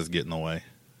bad classes get in the way.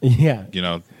 Yeah.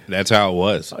 That's how it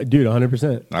was. Dude,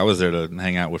 100%. I was there to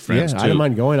hang out with friends too. I didn't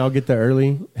mind going. I'll get there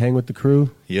early, hang with the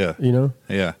crew. Yeah.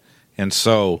 Yeah. And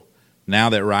so now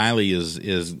that Riley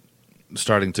is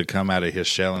starting to come out of his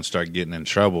shell and start getting in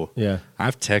trouble,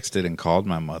 I've texted and called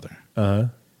my mother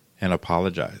and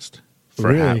apologized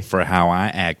for how I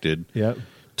acted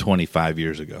 25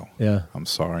 years ago. Yeah. I'm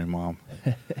sorry, Mom.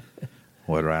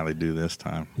 What did Riley do this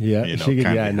time? Yeah.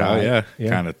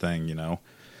 Kind of thing,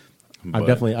 I've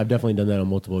definitely done that on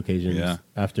multiple occasions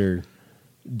after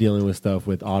dealing with stuff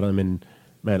with Autumn. And,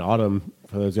 man, Autumn,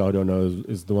 for those of y'all who don't know,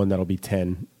 is the one that'll be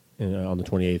 10 on the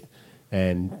 28th.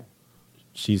 And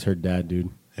she's her dad, dude.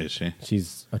 Is she?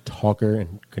 She's a talker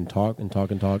and can talk and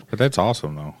talk and talk. But that's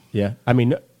awesome, though. Yeah. I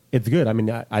mean, it's good. I mean,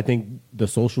 I think the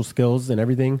social skills and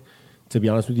everything, to be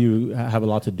honest with you, have a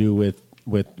lot to do with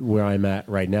where I'm at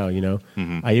right now,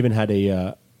 I even had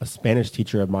a Spanish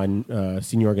teacher of mine,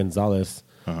 Senor Gonzalez,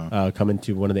 come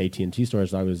into one of the AT&T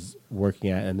stores I was working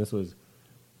at, and this was,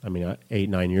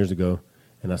 8-9 years ago,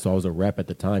 and so I was a rep at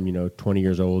the time, 20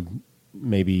 years old,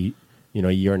 maybe,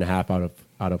 a year and a half out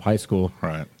of high school.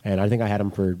 Right. And I think I had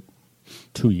him for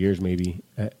 2 years maybe,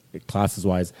 classes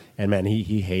wise. And man,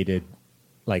 he hated,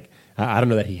 I don't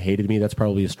know that he hated me. That's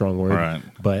probably a strong word. Right.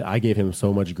 But I gave him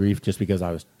so much grief just because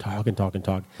I was talking.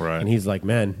 Right. And he's like,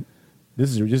 man,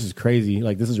 this is crazy.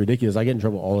 Like, this is ridiculous. I get in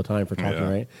trouble all the time for talking,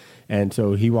 right? And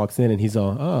so he walks in and he's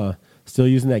all, still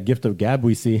using that gift of gab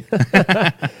we see.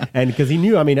 And because he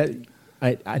knew, I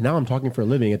now I'm talking for a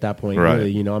living at that point. Right.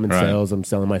 Really, I'm in sales. I'm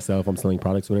selling myself. I'm selling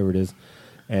products, whatever it is.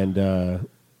 And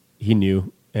he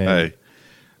knew. And hey,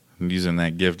 I'm using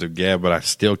that gift of gab, but I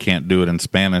still can't do it in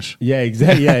Spanish. Yeah,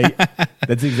 exactly. Yeah,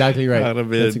 that's exactly right.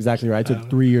 That's exactly right. I took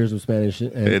 3 years of Spanish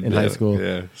in high school.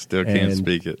 Yeah, still can't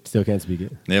speak it. Still can't speak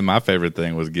it. Yeah, my favorite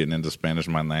thing was getting into Spanish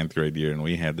my 9th grade year, and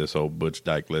we had this old Butch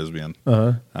Dyke lesbian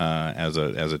as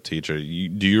a teacher. Do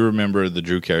you remember the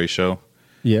Drew Carey show?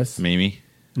 Yes. Mimi?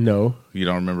 No. You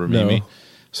don't remember Mimi? No.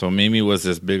 So Mimi was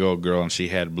this big old girl, and she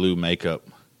had blue makeup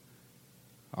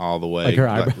all the way,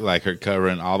 like her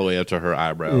covering all the way up to her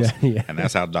eyebrows. Yeah. And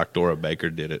that's how Doctora Baker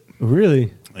did it.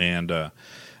 Really? And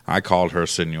I called her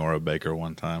Senora Baker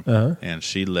one time, and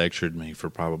she lectured me for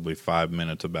probably 5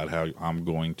 minutes about how I'm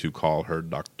going to call her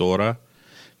Doctora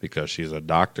because she's a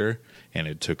doctor, and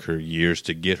it took her years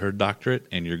to get her doctorate,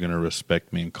 and you're going to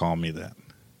respect me and call me that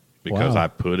because I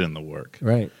put in the work.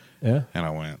 Right. Yeah. And I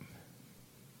went,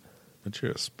 but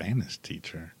you're a Spanish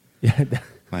teacher. Yeah.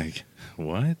 Like,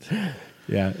 what?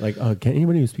 Yeah. Like, can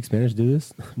anybody who speaks Spanish do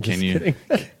this? Kidding.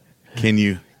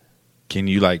 Can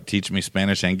you like teach me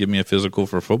Spanish and give me a physical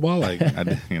for football? Like,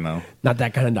 not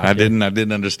that kind of doctor. I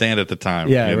didn't understand at the time.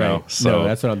 Yeah, right. So no,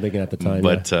 that's what I'm thinking at the time.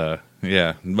 But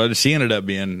but she ended up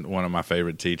being one of my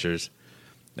favorite teachers.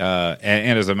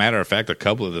 And as a matter of fact, a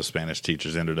couple of the Spanish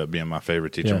teachers ended up being my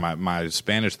favorite teacher. Yeah. My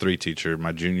Spanish 3 teacher,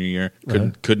 my junior year,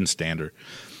 couldn't stand her.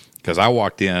 Because I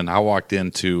walked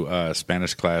into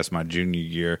Spanish class my junior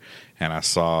year, and I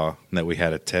saw that we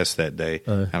had a test that day,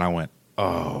 and I went,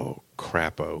 "Oh,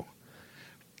 crapo!"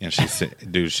 And she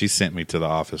sent me to the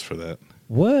office for that.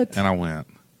 What? And I went,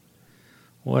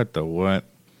 "What the what?"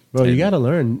 Bro, you got to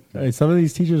learn. Some of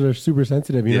these teachers are super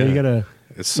sensitive. You gotta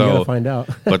find out.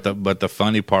 but the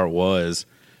funny part was,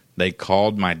 they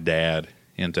called my dad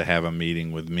in to have a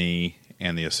meeting with me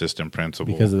and the assistant principal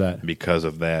because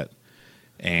of that.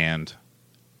 And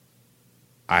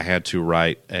I had to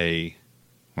write a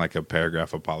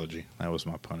paragraph apology. That was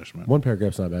my punishment. One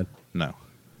paragraph's not bad. No,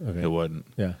 Okay. it wasn't.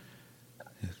 Yeah.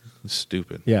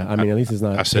 Stupid. Yeah, I mean, at least it's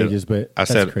not pages, but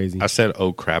that's crazy. I said,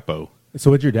 "Oh crapo." So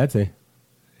what'd your dad say?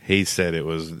 He said it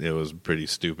was pretty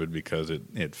stupid because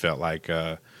it felt like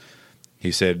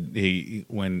he said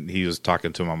when he was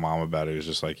talking to my mom about it, it was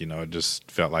just like, it just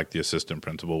felt like the assistant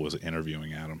principal was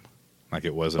interviewing Adam. Like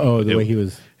it wasn't. Oh, the way he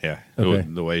was. Yeah. Okay.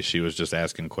 The way she was just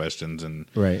asking questions and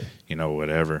right.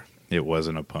 Whatever. It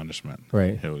wasn't a punishment.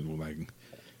 Right. It was like,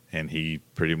 and he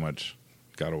pretty much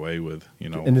got away with,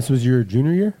 And this was your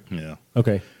junior year? Yeah.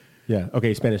 Okay. Yeah.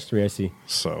 Okay. Spanish 3. I see.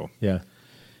 So. Yeah.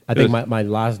 I think my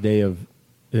last day of,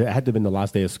 it had to have been the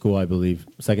last day of school, I believe.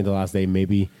 Second to last day,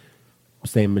 maybe.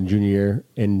 Same in junior year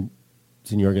in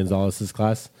Senor Gonzalez's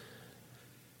class.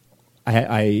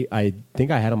 I think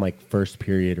I had him like first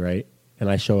period, right? And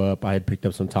I show up. I had picked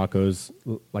up some tacos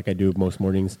like I do most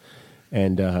mornings.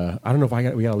 And I don't know if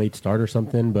we got a late start or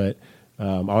something, but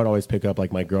I would always pick up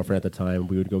like my girlfriend at the time.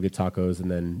 We would go get tacos and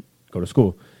then go to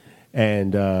school.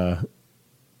 And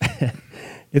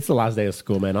it's the last day of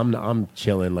school, man. I'm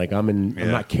chilling. Like I'm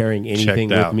not carrying anything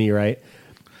with me, right?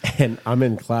 And I'm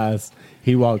in class.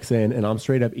 He walks in, and I'm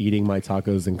straight up eating my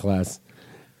tacos in class.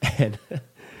 And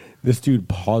this dude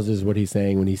pauses what he's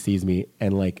saying when he sees me,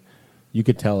 and like you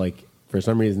could tell, like for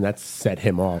some reason that set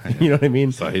him off. You know what I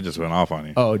mean? So he just went off on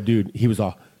you. Oh, dude, he was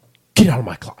all, "Get out of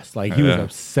my class!" Like he was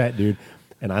upset, dude.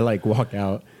 And I like walk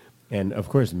out, and of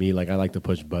course me, like I like to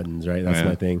push buttons, right? That's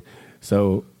my thing.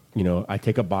 So I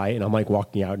take a bite, and I'm like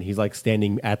walking out, and he's like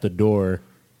standing at the door,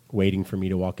 waiting for me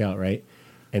to walk out, right?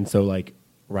 And so like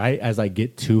right as I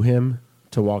get to him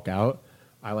to walk out,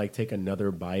 I like take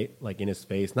another bite, like in his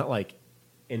face, not like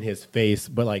in his face,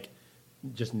 but like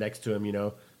just next to him,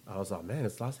 I was like, man,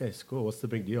 it's last day of school. What's the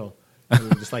big deal?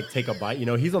 And just like take a bite,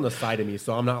 he's on the side of me.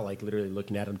 So I'm not like literally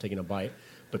looking at him taking a bite,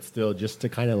 but still just to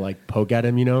kind of like poke at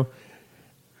him,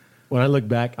 When I look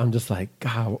back, I'm just like,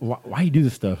 God, why you do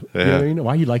this stuff? Yeah. You know what I mean?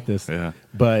 Why you like this? Yeah.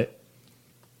 But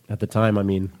at the time,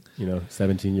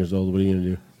 17 years old, what are you going to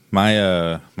do?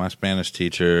 My Spanish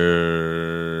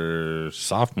teacher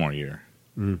sophomore year,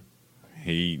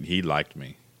 he liked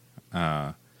me.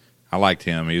 I liked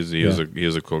him. He was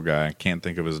a cool guy. I can't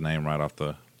think of his name right off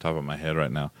the top of my head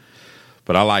right now,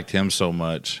 but I liked him so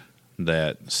much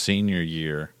that senior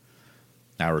year,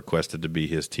 I requested to be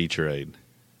his teacher aide.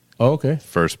 Oh, okay.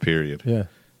 First period. Yeah.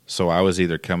 So I was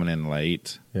either coming in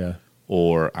late,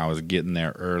 or I was getting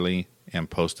there early and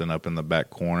posting up in the back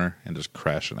corner and just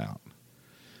crashing out.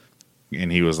 And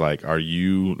he was like, "Are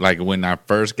you," like when I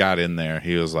first got in there,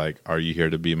 he was like, "Are you here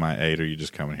to be my aide, or are you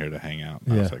just coming here to hang out?"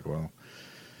 And I was like, "Well,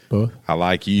 both. I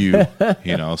like you,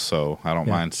 so I don't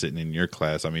mind sitting in your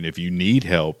class. I mean, if you need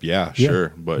help,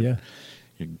 sure, but you're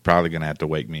probably going to have to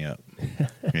wake me up."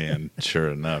 And sure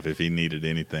enough, if he needed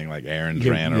anything like errands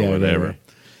ran or whatever. Right.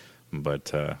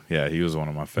 But, he was one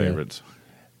of my favorites. Yeah.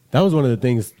 That was one of the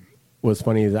things was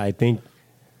funny is I think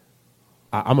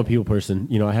I'm a people person.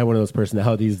 I had one of those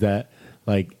personalities that,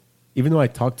 like, even though I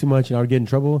talked too much and I would get in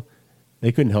trouble,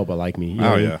 they couldn't help but like me.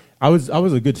 I was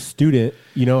a good student.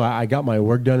 I got my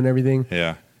work done and everything.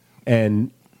 Yeah.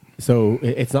 And so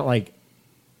it's not like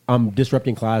I'm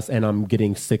disrupting class and I'm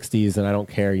getting 60s and I don't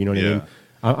care. You know what I mean?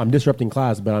 I'm disrupting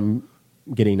class, but I'm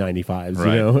getting 95s.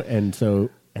 Right. And so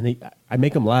I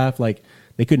make them laugh. Like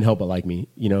they couldn't help but like me.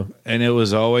 And it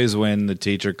was always when the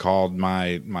teacher called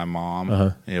my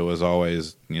mom. It was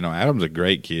always Adam's a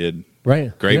great kid.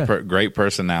 Right. Great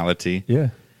personality. Yeah.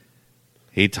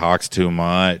 He talks too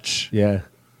much. Yeah.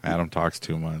 Adam talks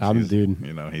too much. He's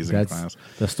in class.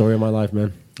 The story of my life,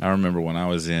 man. I remember when I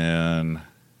was in,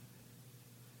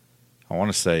 I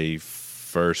want to say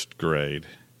first grade,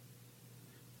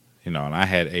 and I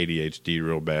had ADHD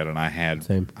real bad, and I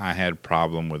had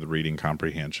problem with reading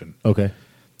comprehension. Okay.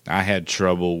 I had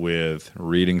trouble with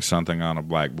reading something on a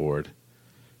blackboard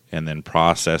and then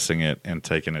processing it and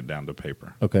taking it down to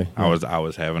paper. Okay. I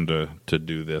was having to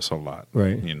do this a lot.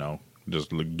 Right.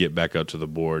 Just get back up to the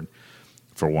board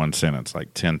for one sentence,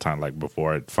 like 10 times, like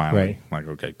before I finally, like,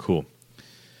 okay, cool.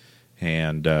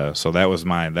 And so that was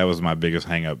my biggest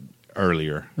hang up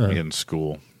earlier in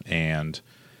school. And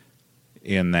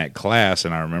in that class,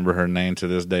 and I remember her name to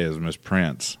this day, is Miss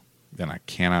Prince. And I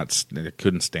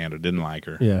couldn't stand her, didn't like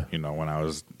her. Yeah. When I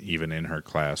was even in her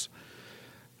class,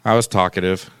 I was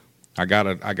talkative. I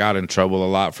got in trouble a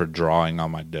lot for drawing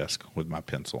on my desk with my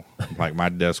pencil. Like my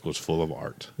desk was full of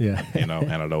art. Yeah. And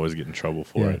I'd always get in trouble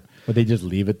for it. But they just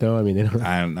leave it though. I mean, they don't.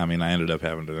 I ended up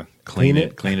having to clean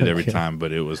it every Okay. time.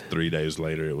 But it was 3 days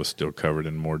later. It was still covered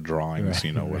in more drawings.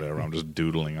 Whatever. I'm just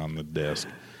doodling on the desk.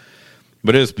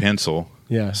 But it was pencil.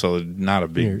 Yeah. So not a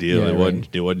big deal. Yeah,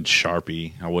 It wasn't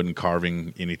Sharpie. I wasn't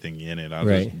carving anything in it. I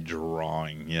was just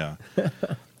drawing. Yeah.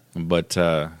 But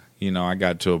I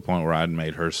got to a point where I'd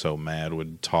made her so mad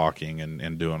with talking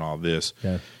and doing all this.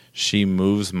 Yeah. She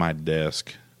moves my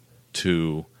desk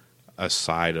to a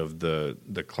side of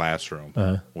the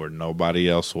classroom where nobody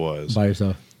else was. By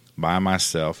yourself. By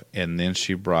myself. And then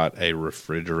she brought a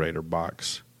refrigerator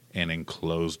box and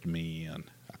enclosed me in.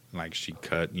 Like she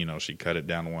cut it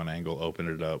down one angle, opened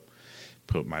it up,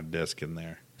 put my desk in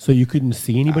there. So you couldn't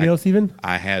see anybody else even?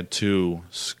 I had to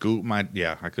scoot I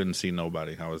couldn't see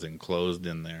nobody. I was enclosed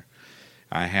in there.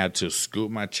 I had to scoot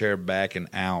my chair back and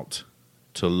out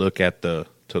to look at the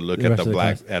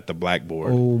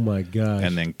blackboard. Oh my gosh.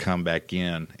 And then come back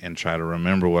in and try to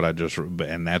remember what I just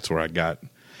and that's where I got.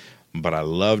 But I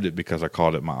loved it because I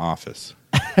called it my office.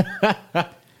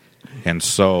 And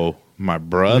so my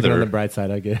brother, looking on the bright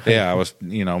side, I guess. Yeah, I was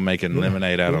making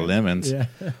lemonade out of lemons. Yeah.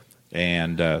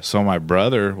 And so my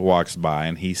brother walks by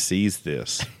and he sees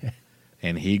this,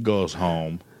 and he goes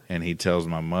home and he tells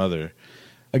my mother,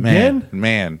 Again?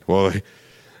 Man, well,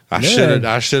 I should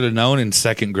have known in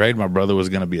second grade my brother was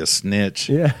going to be a snitch.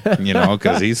 Yeah.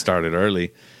 Because he started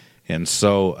early, and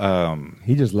so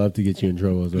he just loved to get you in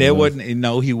trouble. It wasn't.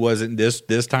 No, he wasn't.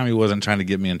 This time he wasn't trying to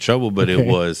get me in trouble, but it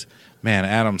was. Man,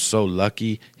 Adam's so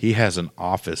lucky. He has an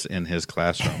office in his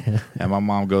classroom. And my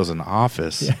mom goes, an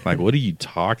office? Yeah. Like, what are you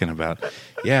talking about?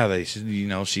 Yeah,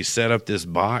 she set up this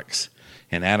box,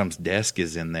 and Adam's desk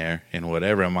is in there and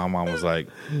whatever. And my mom was like,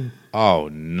 oh,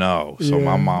 no. So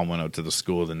my mom went up to the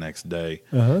school the next day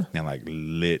and,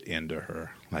 lit into her.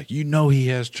 Like, he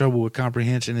has trouble with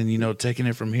comprehension and, taking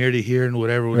it from here to here and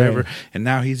whatever. Right. And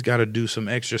now he's got to do some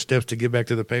extra steps to get back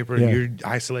to the paper. And you're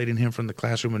isolating him from the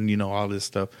classroom and, all this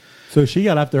stuff. So she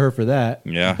got after her for that.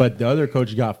 Yeah. But the other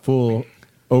coach got full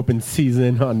open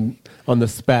season on the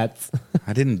spats.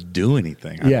 I didn't do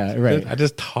anything. I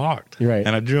just talked. Right.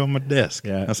 And I drew on my desk.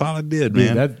 Yeah. That's all I did,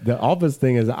 Dude, man. The office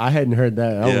thing is, I hadn't heard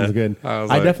that. That was good.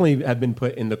 I definitely have been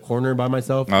put in the corner by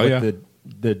myself with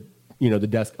the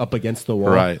desk up against the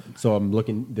wall. Right. So I'm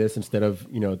looking this instead of,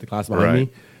 the class behind me.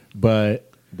 But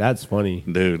that's funny.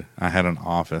 Dude, I had an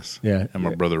office. Yeah. And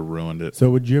my brother ruined it. So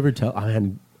would you ever tell,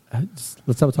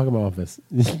 let's stop talking about office.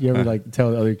 You ever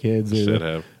tell other kids? Should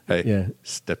have. Hey,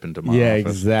 step into my office. Yeah,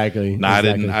 exactly. No,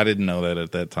 exactly. I didn't know that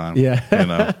at that time. Yeah.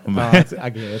 That's a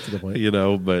good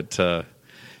point. But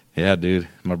yeah, dude,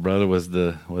 my brother was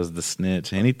the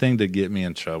snitch. Anything to get me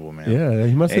in trouble, man. Yeah,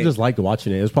 he must have just liked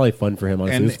watching it. It was probably fun for him.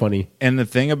 Honestly, it was funny. And the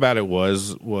thing about it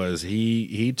was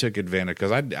he took advantage,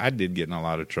 because I did get in a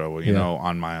lot of trouble, you know,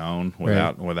 on my own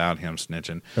without him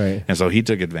snitching. Right. And so he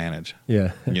took advantage.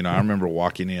 Yeah. I remember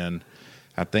walking in.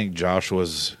 I think Josh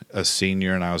was a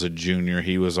senior and I was a junior.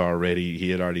 He had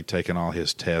already taken all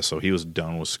his tests, so he was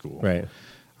done with school. Right.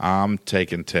 I'm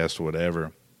taking tests,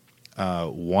 whatever.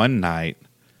 One night,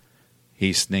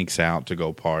 he sneaks out to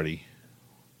go party,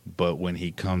 but when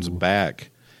he comes back,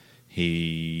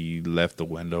 he left the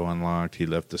window unlocked. He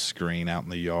left the screen out in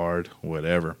the yard,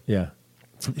 whatever. Yeah.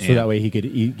 So that way he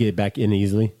could get back in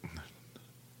easily.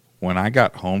 When I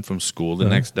got home from school the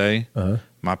next day,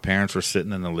 my parents were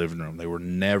sitting in the living room. They were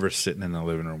never sitting in the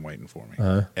living room waiting for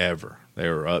me, ever. They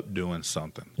were up doing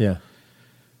something. Yeah.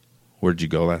 Where'd you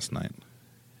go last night?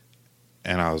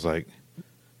 And I was like,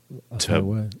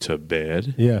 to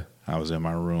bed. Yeah. I was in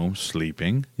my room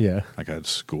sleeping. Yeah. I got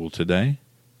school today.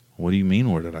 What do you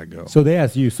mean, where did I go? So they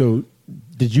asked you,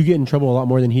 did you get in trouble a lot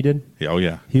more than he did? Oh,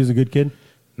 yeah. He was a good kid?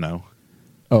 No.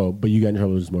 Oh, but you got in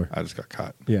trouble just more? I just got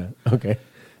caught. Yeah. Okay.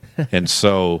 And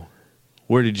so,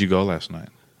 where did you go last night?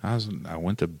 I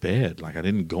went to bed. Like, I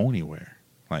didn't go anywhere.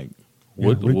 Like,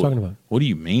 what are you talking about? What do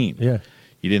you mean? Yeah.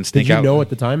 You didn't sneak out? Did you know at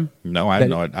the time? No, I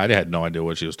had no idea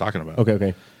what she was talking about.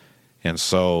 Okay. And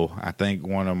so I think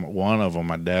one of them,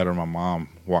 my dad or my mom,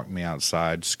 walked me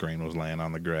outside. Screen was laying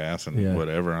on the grass and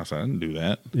whatever. And I said, I didn't do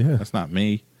that. Yeah. That's not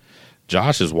me.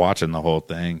 Josh is watching the whole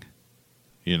thing,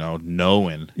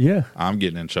 knowing I'm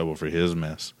getting in trouble for his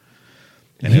mess.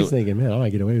 And he's thinking, man, I might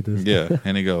get away with this. Yeah.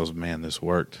 And he goes, man, this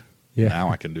worked. Yeah. Now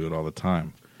I can do it all the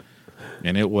time.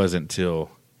 And it wasn't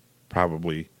till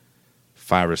probably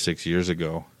 5 or 6 years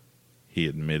ago he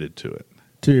admitted to it.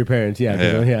 To your parents,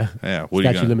 yeah. Yeah.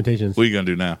 Statute of limitations. What are you going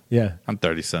to do now? Yeah. I'm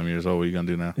 30-some years old. What are you going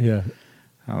to do now? Yeah.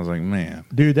 I was like, man.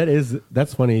 Dude,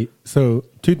 that's funny. So,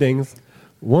 two things.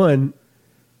 One,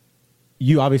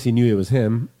 you obviously knew it was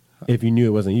him if you knew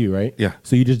it wasn't you, right? Yeah.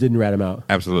 So you just didn't rat him out.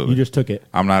 Absolutely. You just took it.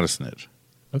 I'm not a snitch.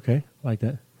 Okay. I like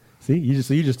that. See? You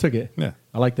just took it. Yeah.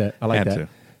 I like that. Had to.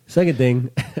 Second thing,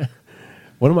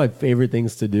 one of my favorite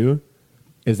things to do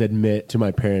is admit to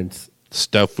my parents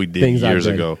stuff we did years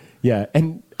ago. Yeah,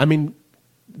 and I mean,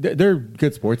 they're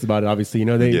good sports about it. Obviously,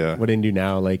 what they do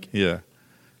now. Like, yeah,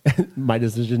 my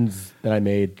decisions that I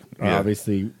made are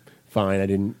obviously fine. I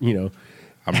didn't,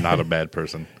 I'm not a bad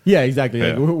person. Yeah, exactly.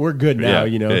 Yeah. Like, we're good now,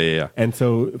 Yeah. And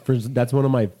so that's one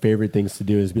of my favorite things to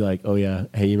do is be like, oh yeah,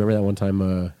 hey, you remember that one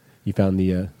time you found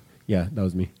the yeah, that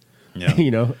was me. Yeah.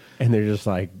 And they're just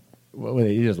like,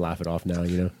 you just laugh it off now,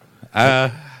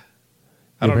 I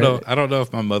don't know. I don't know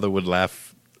if my mother would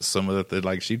laugh some of the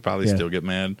like she'd probably still get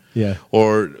mad. Yeah.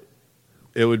 Or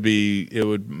it would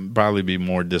probably be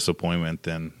more disappointment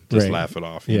than just laugh it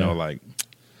off. You know, like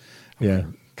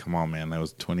come on, man, that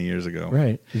was 20 years ago.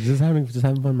 Right. Just having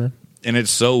fun, man. And it's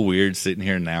so weird sitting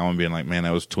here now and being like, man,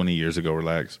 that was 20 years ago.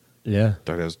 Relax. Yeah.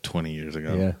 Thought that was 20 years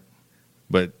ago. Yeah.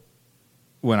 But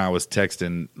when I was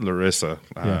texting Larissa,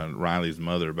 Riley's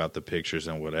mother, about the pictures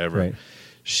and whatever,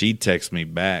 she texts me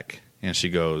back and she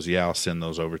goes, yeah, I'll send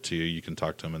those over to you. You can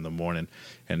talk to them in the morning.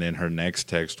 And then her next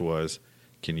text was,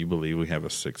 can you believe we have a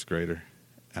 6th grader?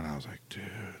 And I was like,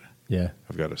 dude,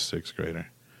 I've got a 6th grader.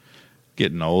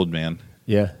 Getting old, man.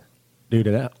 Yeah.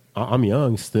 Dude, I'm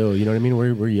young still. You know what I mean?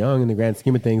 We're young in the grand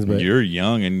scheme of things. But you're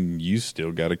young and you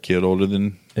still got a kid older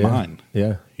than mine.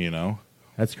 Yeah.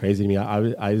 That's crazy to me.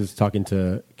 I was talking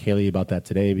to Kaylee about that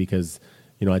today because,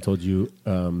 I told you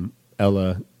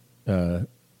Ella, the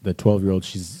 12-year-old,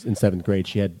 she's in 7th grade.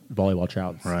 She had volleyball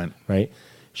tryouts. Right.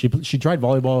 She tried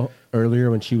volleyball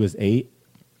earlier when she was 8.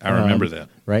 I remember that.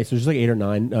 Right. So she's like 8 or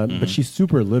 9, but she's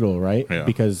super little, right? Yeah.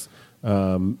 Because,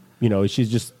 she's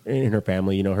just in her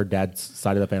family. Her dad's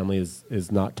side of the family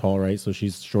is not tall, right? So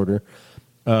she's shorter.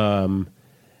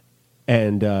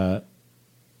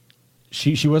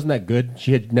 She wasn't that good.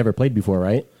 She had never played before,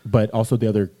 right? But also the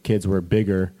other kids were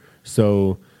bigger.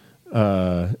 So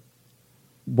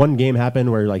one game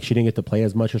happened where like she didn't get to play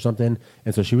as much or something,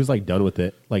 and so she was like done with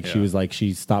it. Like she was like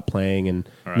she stopped playing, and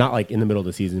not like in the middle of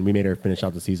the season. We made her finish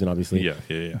out the season, obviously.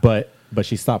 Yeah. But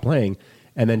she stopped playing,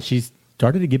 and then she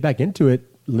started to get back into it.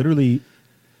 Literally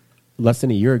less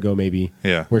than a year ago, maybe.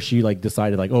 Yeah. Where she like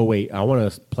decided like, oh wait, I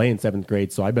want to play in 7th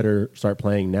grade, so I better start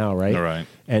playing now, right? All right.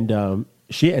 And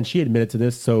she admitted to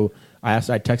this. So I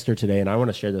texted her today, and I want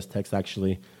to share this text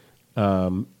actually,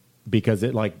 because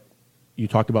it like you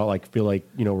talked about like feel like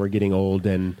we're getting old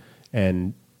and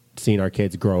seeing our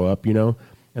kids grow up, and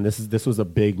this was a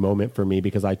big moment for me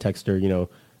because I texted her,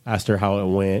 asked her how it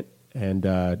went, and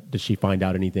did she find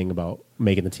out anything about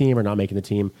making the team or not making the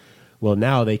team? Well,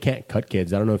 now they can't cut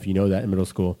kids. I don't know if you know that in middle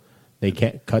school. They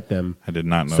can't cut them. I did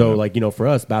not know so, that. like, for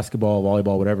us, basketball,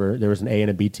 volleyball, whatever, there was an A and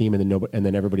a B team, and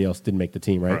then everybody else didn't make the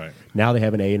team, right? Now they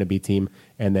have an A and a B team,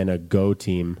 and then a go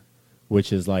team,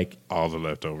 which is like all the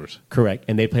leftovers. Correct.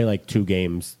 And they play like 2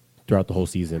 games throughout the whole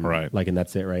season. Right. Like, and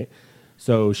that's it, right?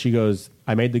 So she goes,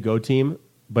 I made the go team,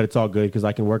 but it's all good because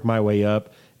I can work my way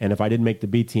up. And if I didn't make the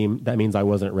B team, that means I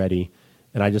wasn't ready.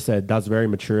 And I just said, that's very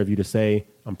mature of you to say.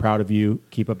 I'm proud of you.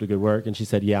 Keep up the good work. And she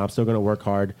said, yeah, I'm still going to work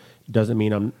hard. It doesn't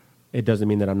mean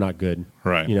that I'm not good.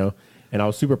 Right. And I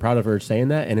was super proud of her saying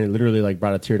that. And it literally like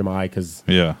brought a tear to my eye because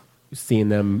seeing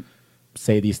them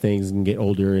say these things and get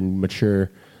older and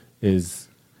mature is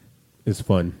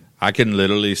fun. I can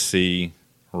literally see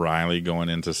Riley going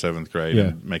into 7th grade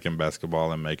and making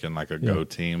basketball and making like a go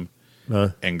team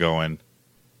and going,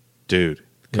 dude,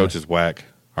 coach is whack.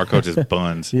 Our coach is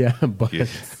buns.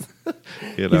 Buns.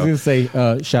 He's going to say,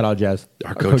 shout out, Jazz.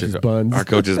 Our coach is buns. Our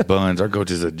coach is buns. Our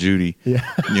coach is a Judy.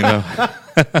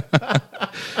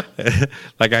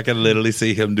 Like I can literally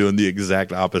see him doing the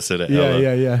exact opposite of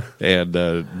Ella. And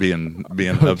being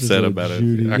upset about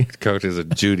it. Our coach is a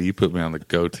Judy. He put me on the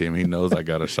go team. He knows I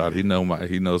got a shot. He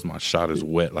knows my shot is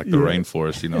wet like the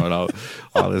rainforest, and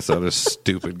all this other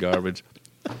stupid garbage.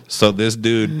 So this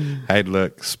dude, hey,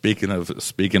 look, speaking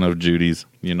of Judy's,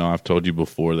 I've told you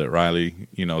before that Riley,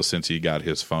 since he got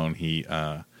his phone, he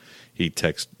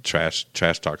texts trash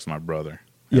talks my brother.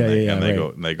 And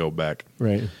they go back.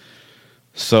 Right.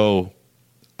 So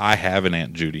I have an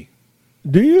Aunt Judy.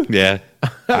 Do you? Yeah.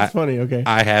 That's funny. Okay.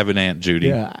 I have an Aunt Judy.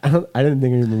 Yeah. I didn't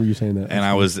think I remember you saying that. And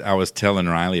I was telling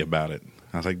Riley about it.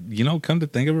 I was like, come to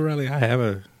think of it, Riley, I have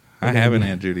an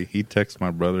Aunt Judy. He texts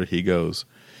my brother. He goes,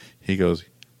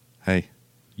 hey,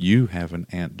 you have an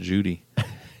Aunt Judy.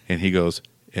 And he goes,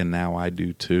 and now I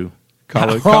do too.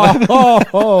 Colin. Thought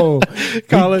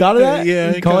of that?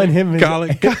 Yeah. Calling him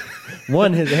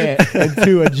one, his aunt, and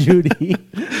 2, a Judy.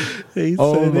 He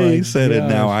said it,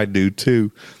 now I do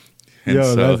too. And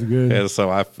that's good. And so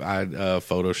I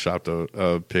photoshopped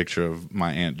a picture of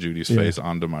my Aunt Judy's face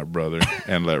onto my brother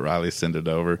and let Riley send it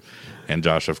over. And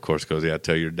Josh, of course, goes, yeah,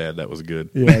 tell your dad that was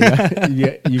good.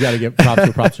 Yeah, you got to get props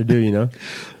where props are due,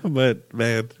 But,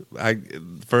 man,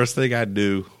 first thing I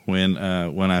do when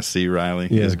I see Riley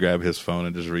is grab his phone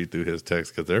and just read through his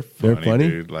texts because they're funny,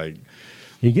 dude. Like,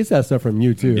 He gets that stuff from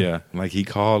you too. Yeah, like he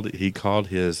called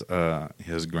his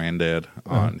granddad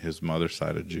on his mother's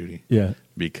side of Judy. Yeah.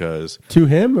 Because to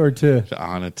him or to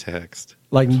on a text.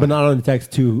 Like, but not on the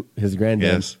text to his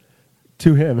granddad. Yes.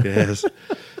 To him. Yes.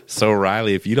 So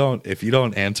Riley, if you don't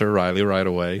answer Riley right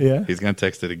away, yeah, he's gonna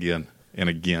text it again and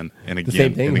again and again. The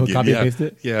same thing. And He'll again. copy and paste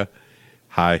it. Yeah.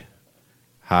 Hi.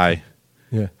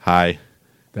 Yeah. Hi.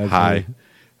 That's Hi. funny.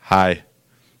 Hi.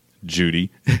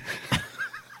 Judy.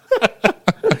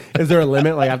 Is there a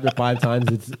limit? Like after 5 times,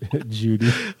 it's Judy.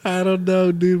 I don't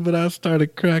know, dude, but I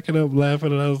started cracking up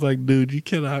laughing, and I was like, dude, you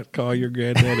cannot call your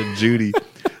granddad a Judy.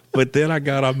 But then I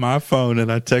got on my phone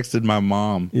and I texted my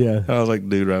mom. Yeah. I was like,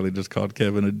 dude, Riley just called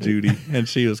Kevin a Judy. And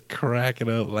she was cracking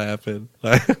up laughing.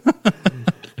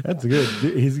 That's good.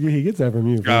 He gets that from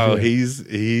you. Oh, sure.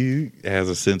 he has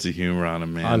a sense of humor on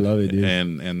him, man. I love it, dude.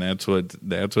 And that's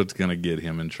what's gonna get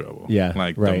him in trouble. Yeah,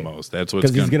 like right. the most. That's what's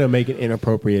because he's gonna make an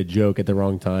inappropriate joke at the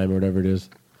wrong time or whatever it is.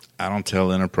 I don't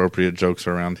tell inappropriate jokes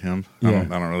around him. Yeah. I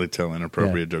don't really tell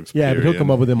inappropriate jokes. Yeah, but he'll come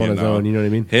up with them on his own. You know what I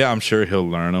mean? Yeah, I'm sure he'll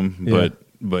learn them. Yeah.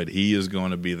 But he is going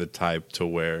to be the type to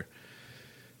where,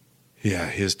 yeah,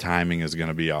 his timing is going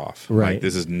to be off. Right. Like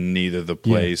this is neither the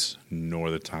place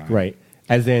nor the time. Right.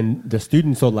 As in, the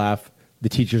students will laugh, the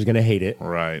teacher's going to hate it.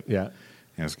 Right. Yeah.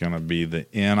 And it's going to be the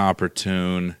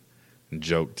inopportune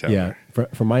joke teller. Yeah.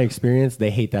 From my experience,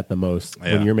 they hate that the most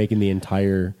when you're making the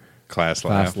entire class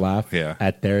laugh yeah.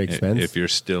 at their expense. If you're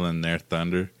still in their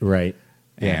thunder. Right.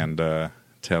 And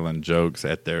telling jokes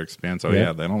at their expense. Oh,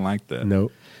 yeah, they don't like that.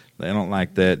 Nope. They don't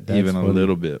like that. That's even funny. A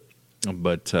little bit.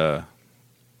 But,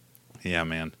 yeah,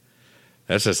 man,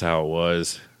 that's just how it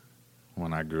was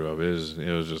when I grew up.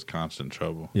 It was just constant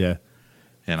trouble. Yeah.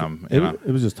 And it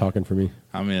was just talking for me.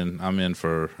 I'm in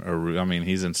for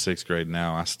he's in 6th grade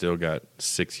now. I still got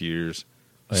 6 years,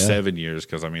 7 years,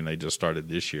 because, they just started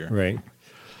this year. Right.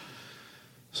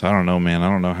 So I don't know, man. I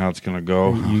don't know how it's going to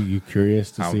go. You curious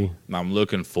to see? I'm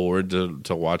looking forward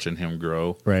to watching him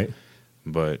grow. Right.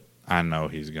 But I know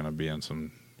he's going to be in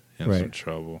some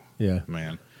trouble. Yeah.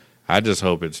 Man. I just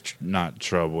hope it's not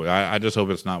trouble. I just hope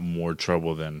it's not more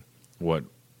trouble than what,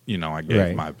 I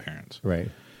gave my parents. Right.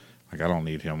 Like, I don't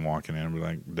need him walking in and be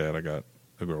like, Dad, I got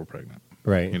a girl pregnant.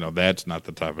 Right. That's not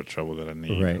the type of trouble that I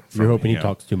need. Right. You're hoping he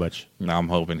talks too much. No, I'm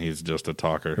hoping he's just a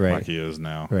talker like he is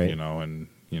now. Right.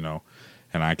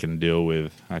 And I can deal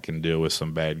with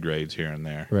some bad grades here and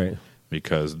there. Right.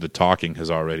 Because the talking has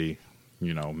already,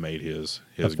 made his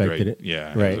affected grade. It. Yeah,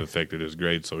 right. Has affected his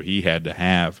grade. So he had to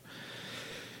have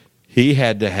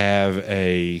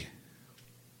a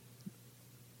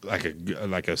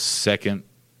second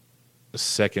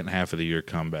half of the year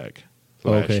comeback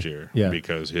last year. Yeah.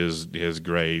 Because his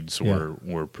grades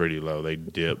were pretty low. They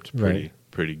dipped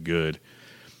pretty good.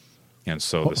 And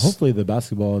so hopefully the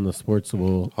basketball and the sports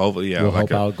will help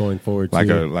out going forward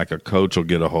too. Like a coach will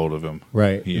get a hold of him.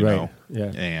 Right. You know.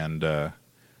 Yeah. And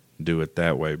do it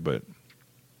that way. But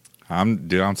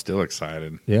I'm still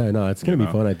excited. Yeah, no, it's gonna be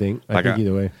fun, I think. I think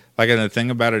either way. Like, and the thing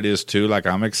about it is too, like,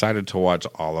 I'm excited to watch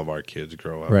all of our kids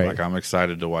grow up. Right. Like, I'm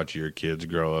excited to watch your kids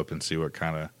grow up and see what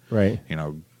kind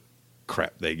of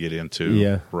crap they get into.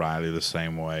 Yeah. Riley the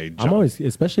same way. I'm always,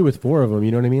 especially with 4 of them, you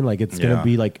know what I mean? Like, it's gonna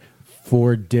be like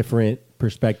 4 different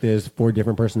perspectives, 4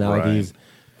 different personalities.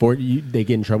 Right. They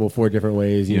get in trouble 4 different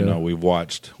ways. You know, we've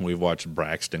watched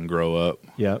Braxton grow up.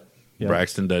 Yep.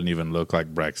 Braxton doesn't even look like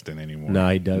Braxton anymore. No,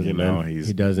 he doesn't.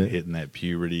 He doesn't hitting that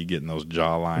puberty, getting those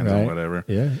jaw lines and whatever.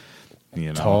 Yeah.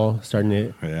 Tall, starting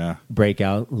to break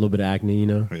out, a little bit of acne.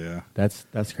 Yeah.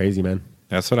 That's crazy, man.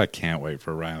 That's what I can't wait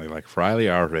for Riley. Like, Riley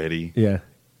already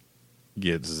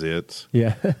gets zits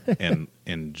and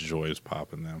enjoys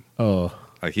popping them. Oh.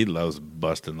 Like, he loves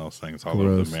busting those things all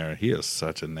over the mirror. He is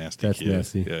such a nasty kid.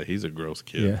 Nasty. Yeah, he's a gross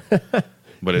kid. Yeah.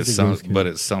 But it's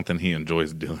something he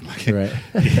enjoys doing. Like,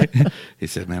 he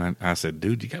said, "Man," I said,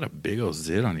 "Dude, you got a big old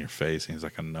zit on your face." And he's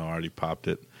like, "I know, I already popped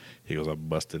it." He goes, "I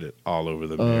busted it all over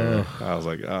the mirror." I was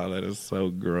like, "Oh, that is so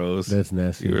gross. That's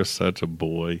nasty. You were such a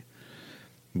boy."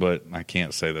 But I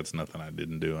can't say that's nothing I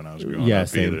didn't do when I was growing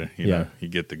up either. You know, you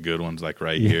get the good ones like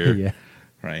right here.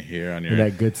 Right here on your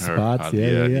that good spots,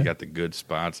 you got the good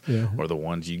spots, or the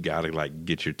ones you got to like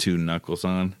get your 2 knuckles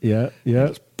on.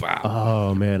 Just,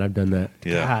 oh man, I've done that.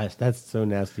 Yeah. Gosh, that's so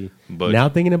nasty. But now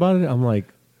thinking about it, I'm like,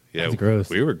 that's gross.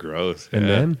 We were gross, and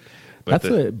then that's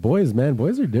what boys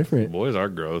are different. Boys are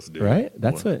gross, dude. Right?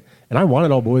 That's what. And I wanted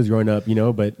all boys growing up,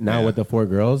 but now with the 4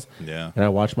 girls, and I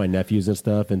watch my nephews and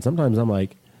stuff, and sometimes I'm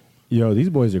like, these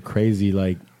boys are crazy,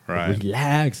 like.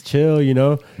 Relax,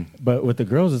 chill, But with the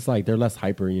girls, it's like they're less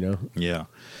hyper, Yeah.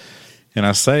 And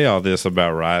I say all this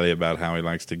about Riley, about how he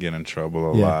likes to get in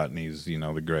trouble a Yeah. lot, and he's,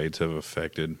 the grades have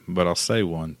affected. But I'll say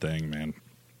one thing, man.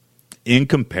 In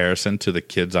comparison to the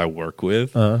kids I work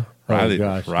with, Riley's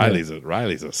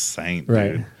a saint,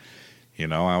 Right.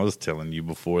 dude. I was telling you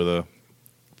before the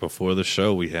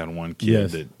show, we had one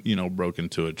kid that broke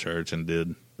into a church and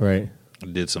did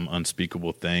some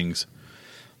unspeakable things.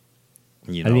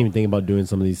 I didn't even think about doing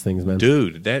some of these things, man.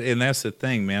 Dude, that's the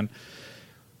thing, man.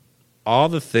 All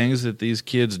the things that these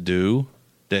kids do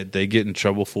that they get in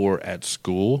trouble for at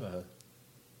school,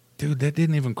 dude, that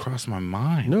didn't even cross my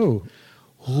mind. No.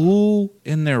 Who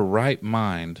in their right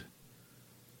mind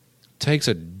takes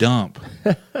a dump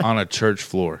on a church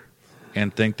floor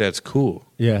and think that's cool?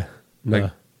 Yeah. No.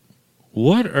 Like,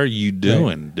 what are you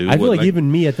doing, dude? I feel like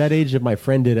even me at that age, if my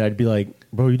friend did it, I'd be like,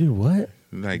 bro, you did what?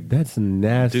 Like, that's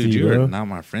nasty, dude, you're bro. not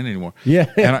my friend anymore. Yeah.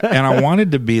 and I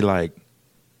wanted to be like,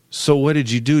 so what did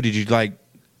you do? Did you like,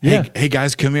 hey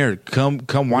guys, come here,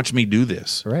 come watch me do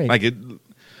this? Right. Like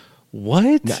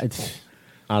what? Nah,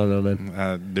 I don't know,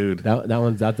 man. Dude, that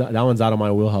one's out of my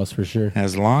wheelhouse for sure.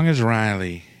 As long as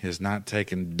Riley is not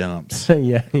taking dumps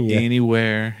yeah.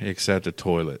 anywhere except a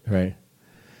toilet. Right.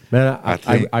 Man,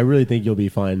 I really think you'll be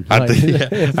fine. I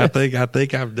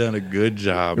think I've done a good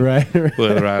job right.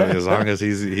 with Riley as long as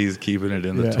he's keeping it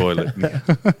in the toilet.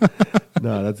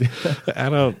 No, that's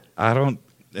I don't.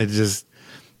 It just,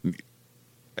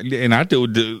 and I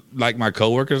do like my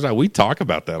coworkers. We talk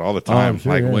about that all the time.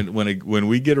 Sure, when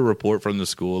we get a report from the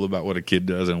school about what a kid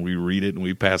does, and we read it and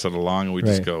we pass it along, and we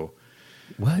just go,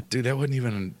 "What, dude? That wasn't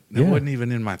even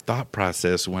in my thought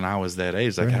process when I was that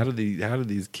age. Like, how do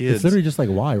these kids? It's literally just like,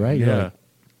 why, right? Yeah. You're like,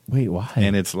 wait, why?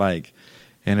 And it's like,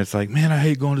 man, I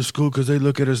hate going to school because they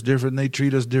look at us different, they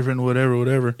treat us different,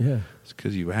 whatever. Yeah, it's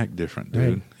because you act different,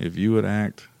 dude. Right. If you would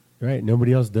act right,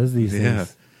 nobody else does these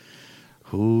things.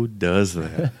 Who does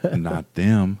that? Not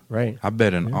them. Right. I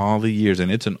bet in all the years,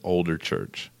 and it's an older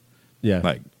church. Yeah.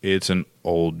 Like, it's an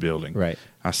old building. Right.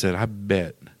 I said, I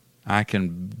bet, I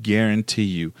can guarantee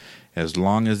you, as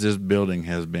long as this building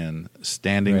has been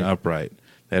standing upright,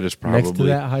 that is probably next to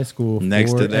that high school.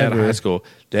 Next to that high school,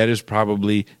 that is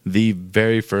probably the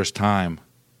very first time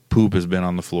poop has been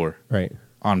on the floor. Right.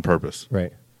 On purpose.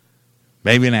 Right.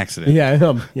 Maybe an accident. Yeah.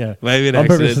 Maybe an on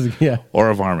accident. Purpose, or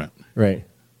a varmint. Right.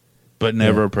 But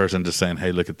never a person just saying,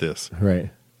 hey, look at this.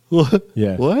 Right. What?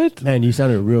 Yeah. What? Man, you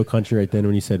sounded real country right then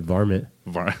when you said varmint.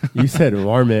 You said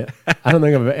varmint. I don't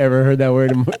think I've ever heard that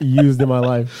word used in my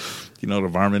life. You know what a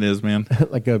varmint is, man?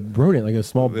 Like a rodent, like a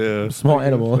small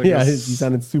animal. Like you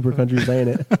sounded super country saying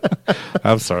it.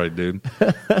 I'm sorry, dude.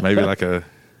 Maybe like a...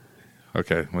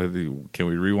 Okay, can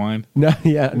we rewind? No,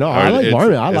 I like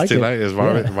varmint. I like it. Is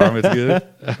varmint's good?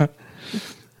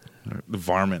 The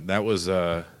varmint, that was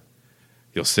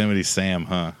Yosemite Sam,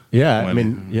 huh?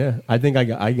 Yeah, I think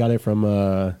I got it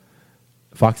from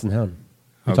Fox and Hound.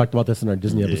 We talked about this in our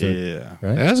Disney episode. Yeah,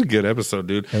 right? That's a good episode,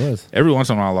 dude. It was. Every once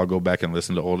in a while, I'll go back and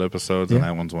listen to old episodes, and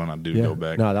that one's one I do go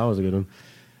back. No, that was a good one.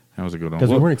 That was a good one. Because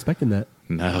we weren't expecting that.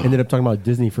 No. Ended up talking about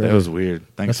Disney forever. That was weird.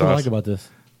 Thanks, That's Sauce. what I like about this.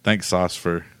 Thanks, Sauce,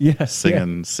 for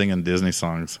singing Disney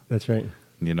songs. That's right.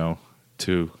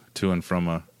 To and from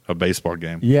a baseball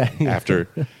game. Yeah. after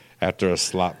a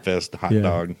slop fest hot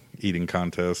dog eating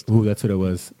contest. Ooh, that's what it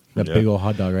was. That big old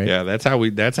hot dog, right? Yeah, that's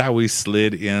how we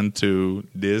slid into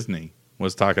Disney.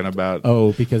 Was talking about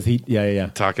because he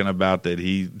talking about that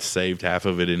he saved half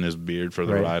of it in his beard for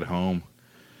the ride home.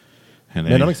 And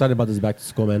I'm excited about this back to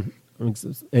school, man. I mean,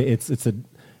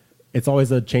 it's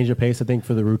always a change of pace, I think,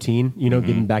 for the routine.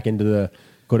 Getting back into the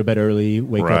go to bed early,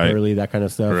 wake up early, that kind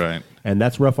of stuff. Right. And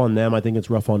that's rough on them. I think it's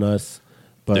rough on us.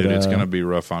 But dude, it's gonna be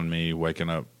rough on me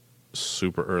waking up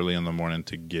super early in the morning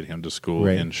to get him to school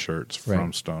in shirts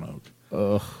from Stone Oak.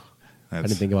 Ugh. I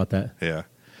didn't think about that. Yeah.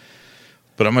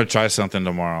 But I'm going to try something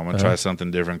tomorrow. I'm going to try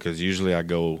something different because usually I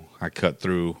cut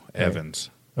through Evans.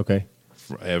 Okay.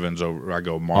 Evans over. I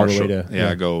go Marshall. All the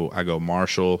way to, I go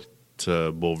Marshall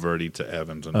to Bulverde to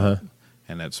Evans,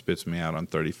 and that spits me out on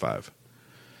 35.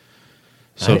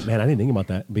 So I didn't think about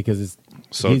that because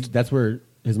that's where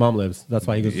his mom lives. That's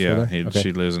why he goes to school there?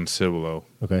 She lives in Cibolo.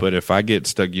 Okay. But if I get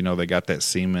stuck, they got that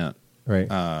cement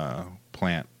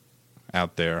plant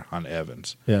out there on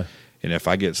Evans. Yeah. And if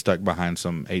I get stuck behind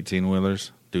some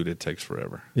 18-wheelers, dude, it takes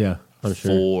forever. Yeah, I'm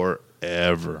sure.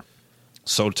 Forever.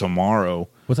 So tomorrow...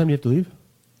 What time do you have to leave?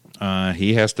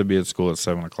 He has to be at school at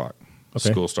 7 o'clock. Okay.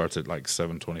 School starts at like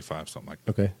 7:25, something like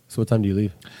that. Okay. So what time do you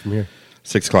leave from here?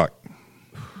 6 o'clock.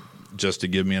 Just to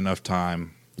give me enough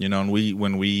time. And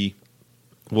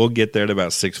we'll get there at about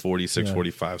 6:40,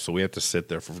 6:45, so we have to sit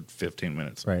there for 15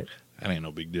 minutes. Right. That ain't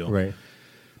no big deal. Right.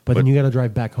 But then you got to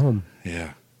drive back home.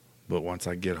 Yeah. But once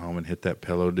I get home and hit that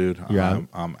pillow, dude,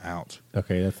 I'm out.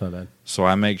 Okay, that's not bad. So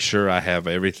I make sure I have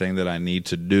everything that I need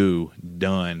to do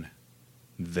done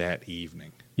that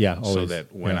evening. Yeah, always. So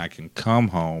that when I can come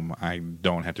home, I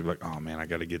don't have to be like, oh, man, I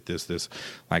got to get this.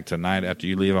 Like tonight after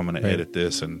you leave, I'm going to edit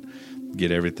this and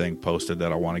get everything posted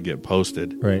that I want to get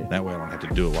posted. Right. That way I don't have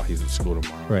to do it while he's at school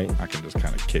tomorrow. Right. I can just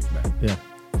kind of kick back. Yeah.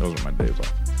 Those are my days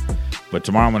off. But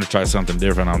tomorrow I'm going to try something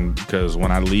different because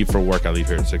when I leave for work, I leave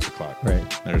here at 6 o'clock.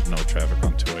 Right. There's no traffic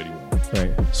on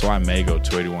 281. Right. So I may go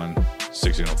 281,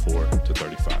 1604 to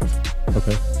 35.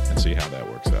 Okay. And see how that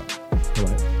works out.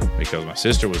 Right. Because my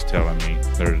sister was telling me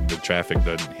the traffic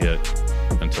doesn't hit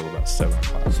until about 7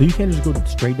 o'clock. So you can't just go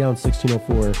straight down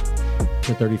 1604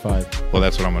 to 35? Well,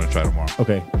 that's what I'm going to try tomorrow.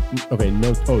 Okay.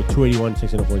 No. 281,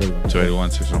 1604, 35. 281,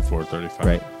 1604, 35.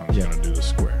 Right. I'm just going to do the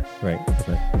square. Right.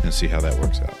 Okay. And see how that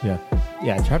works out. Yeah.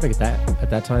 Yeah. Traffic at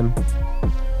that time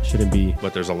shouldn't be.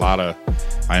 But there's a lot of,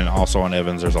 and also on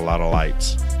Evans, there's a lot of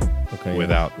lights. Okay.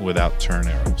 Without turn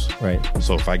arrows. Right.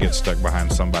 So if I get stuck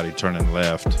behind somebody turning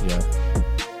left,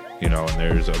 and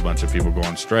there's a bunch of people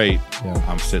going straight,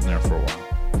 I'm sitting there for a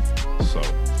while. So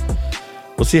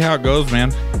we'll see how it goes,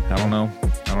 man. I don't know.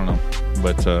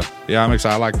 But I'm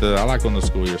excited. I like when the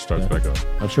school year starts back up.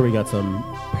 I'm sure we got some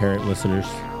parent listeners.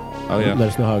 Oh yeah. Let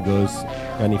us know how it goes.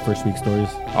 Got any first week stories?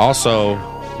 Also,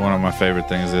 one of my favorite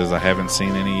things is I haven't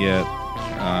seen any yet.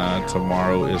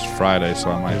 Tomorrow is Friday, so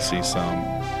I might see some.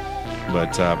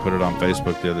 But I put it on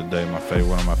Facebook the other day.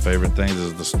 One of my favorite things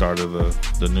is the start of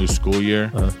the new school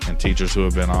year. And teachers who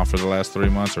have been off for the last 3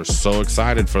 months are so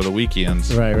excited for the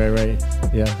weekends. Right.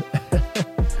 Yeah.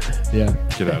 Yeah.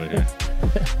 Get out of here.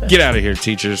 Get out of here,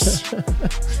 teachers.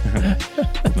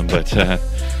 But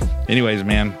anyways,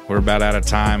 man, we're about out of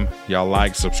time. Y'all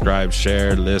like, subscribe,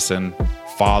 share, listen,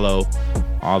 follow,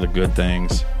 all the good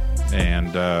things.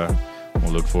 And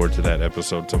we'll look forward to that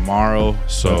episode tomorrow.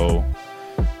 So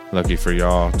lucky for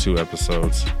y'all, 2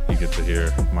 episodes. You get to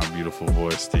hear my beautiful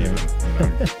voice, Steven.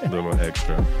 A little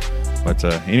extra. But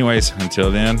anyways,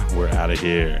 until then, we're out of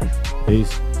here.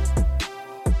 Peace.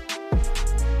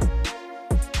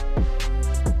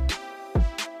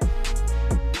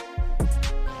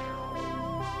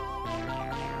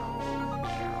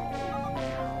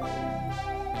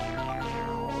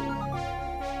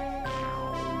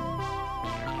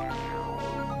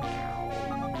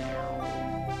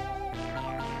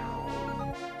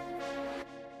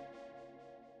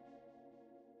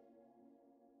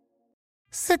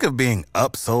 Sick of being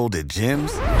upsold at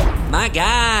gyms? My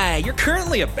guy, you're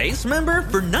currently a base member?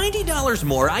 For $90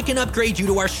 more, I can upgrade you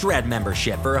to our Shred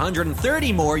membership. For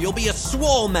 $130 more, you'll be a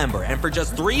Swole member. And for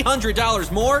just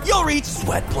 $300 more, you'll reach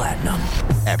Sweat Platinum.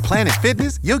 At Planet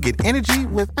Fitness, you'll get energy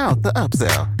without the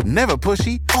upsell. Never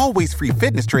pushy, always free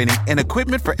fitness training and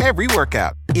equipment for every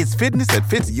workout. It's fitness that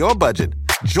fits your budget.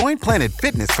 Join Planet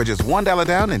Fitness for just $1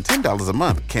 down and $10 a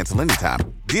month. Cancel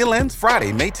anytime. Deal ends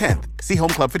Friday, May 10th. See Home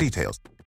Club for details.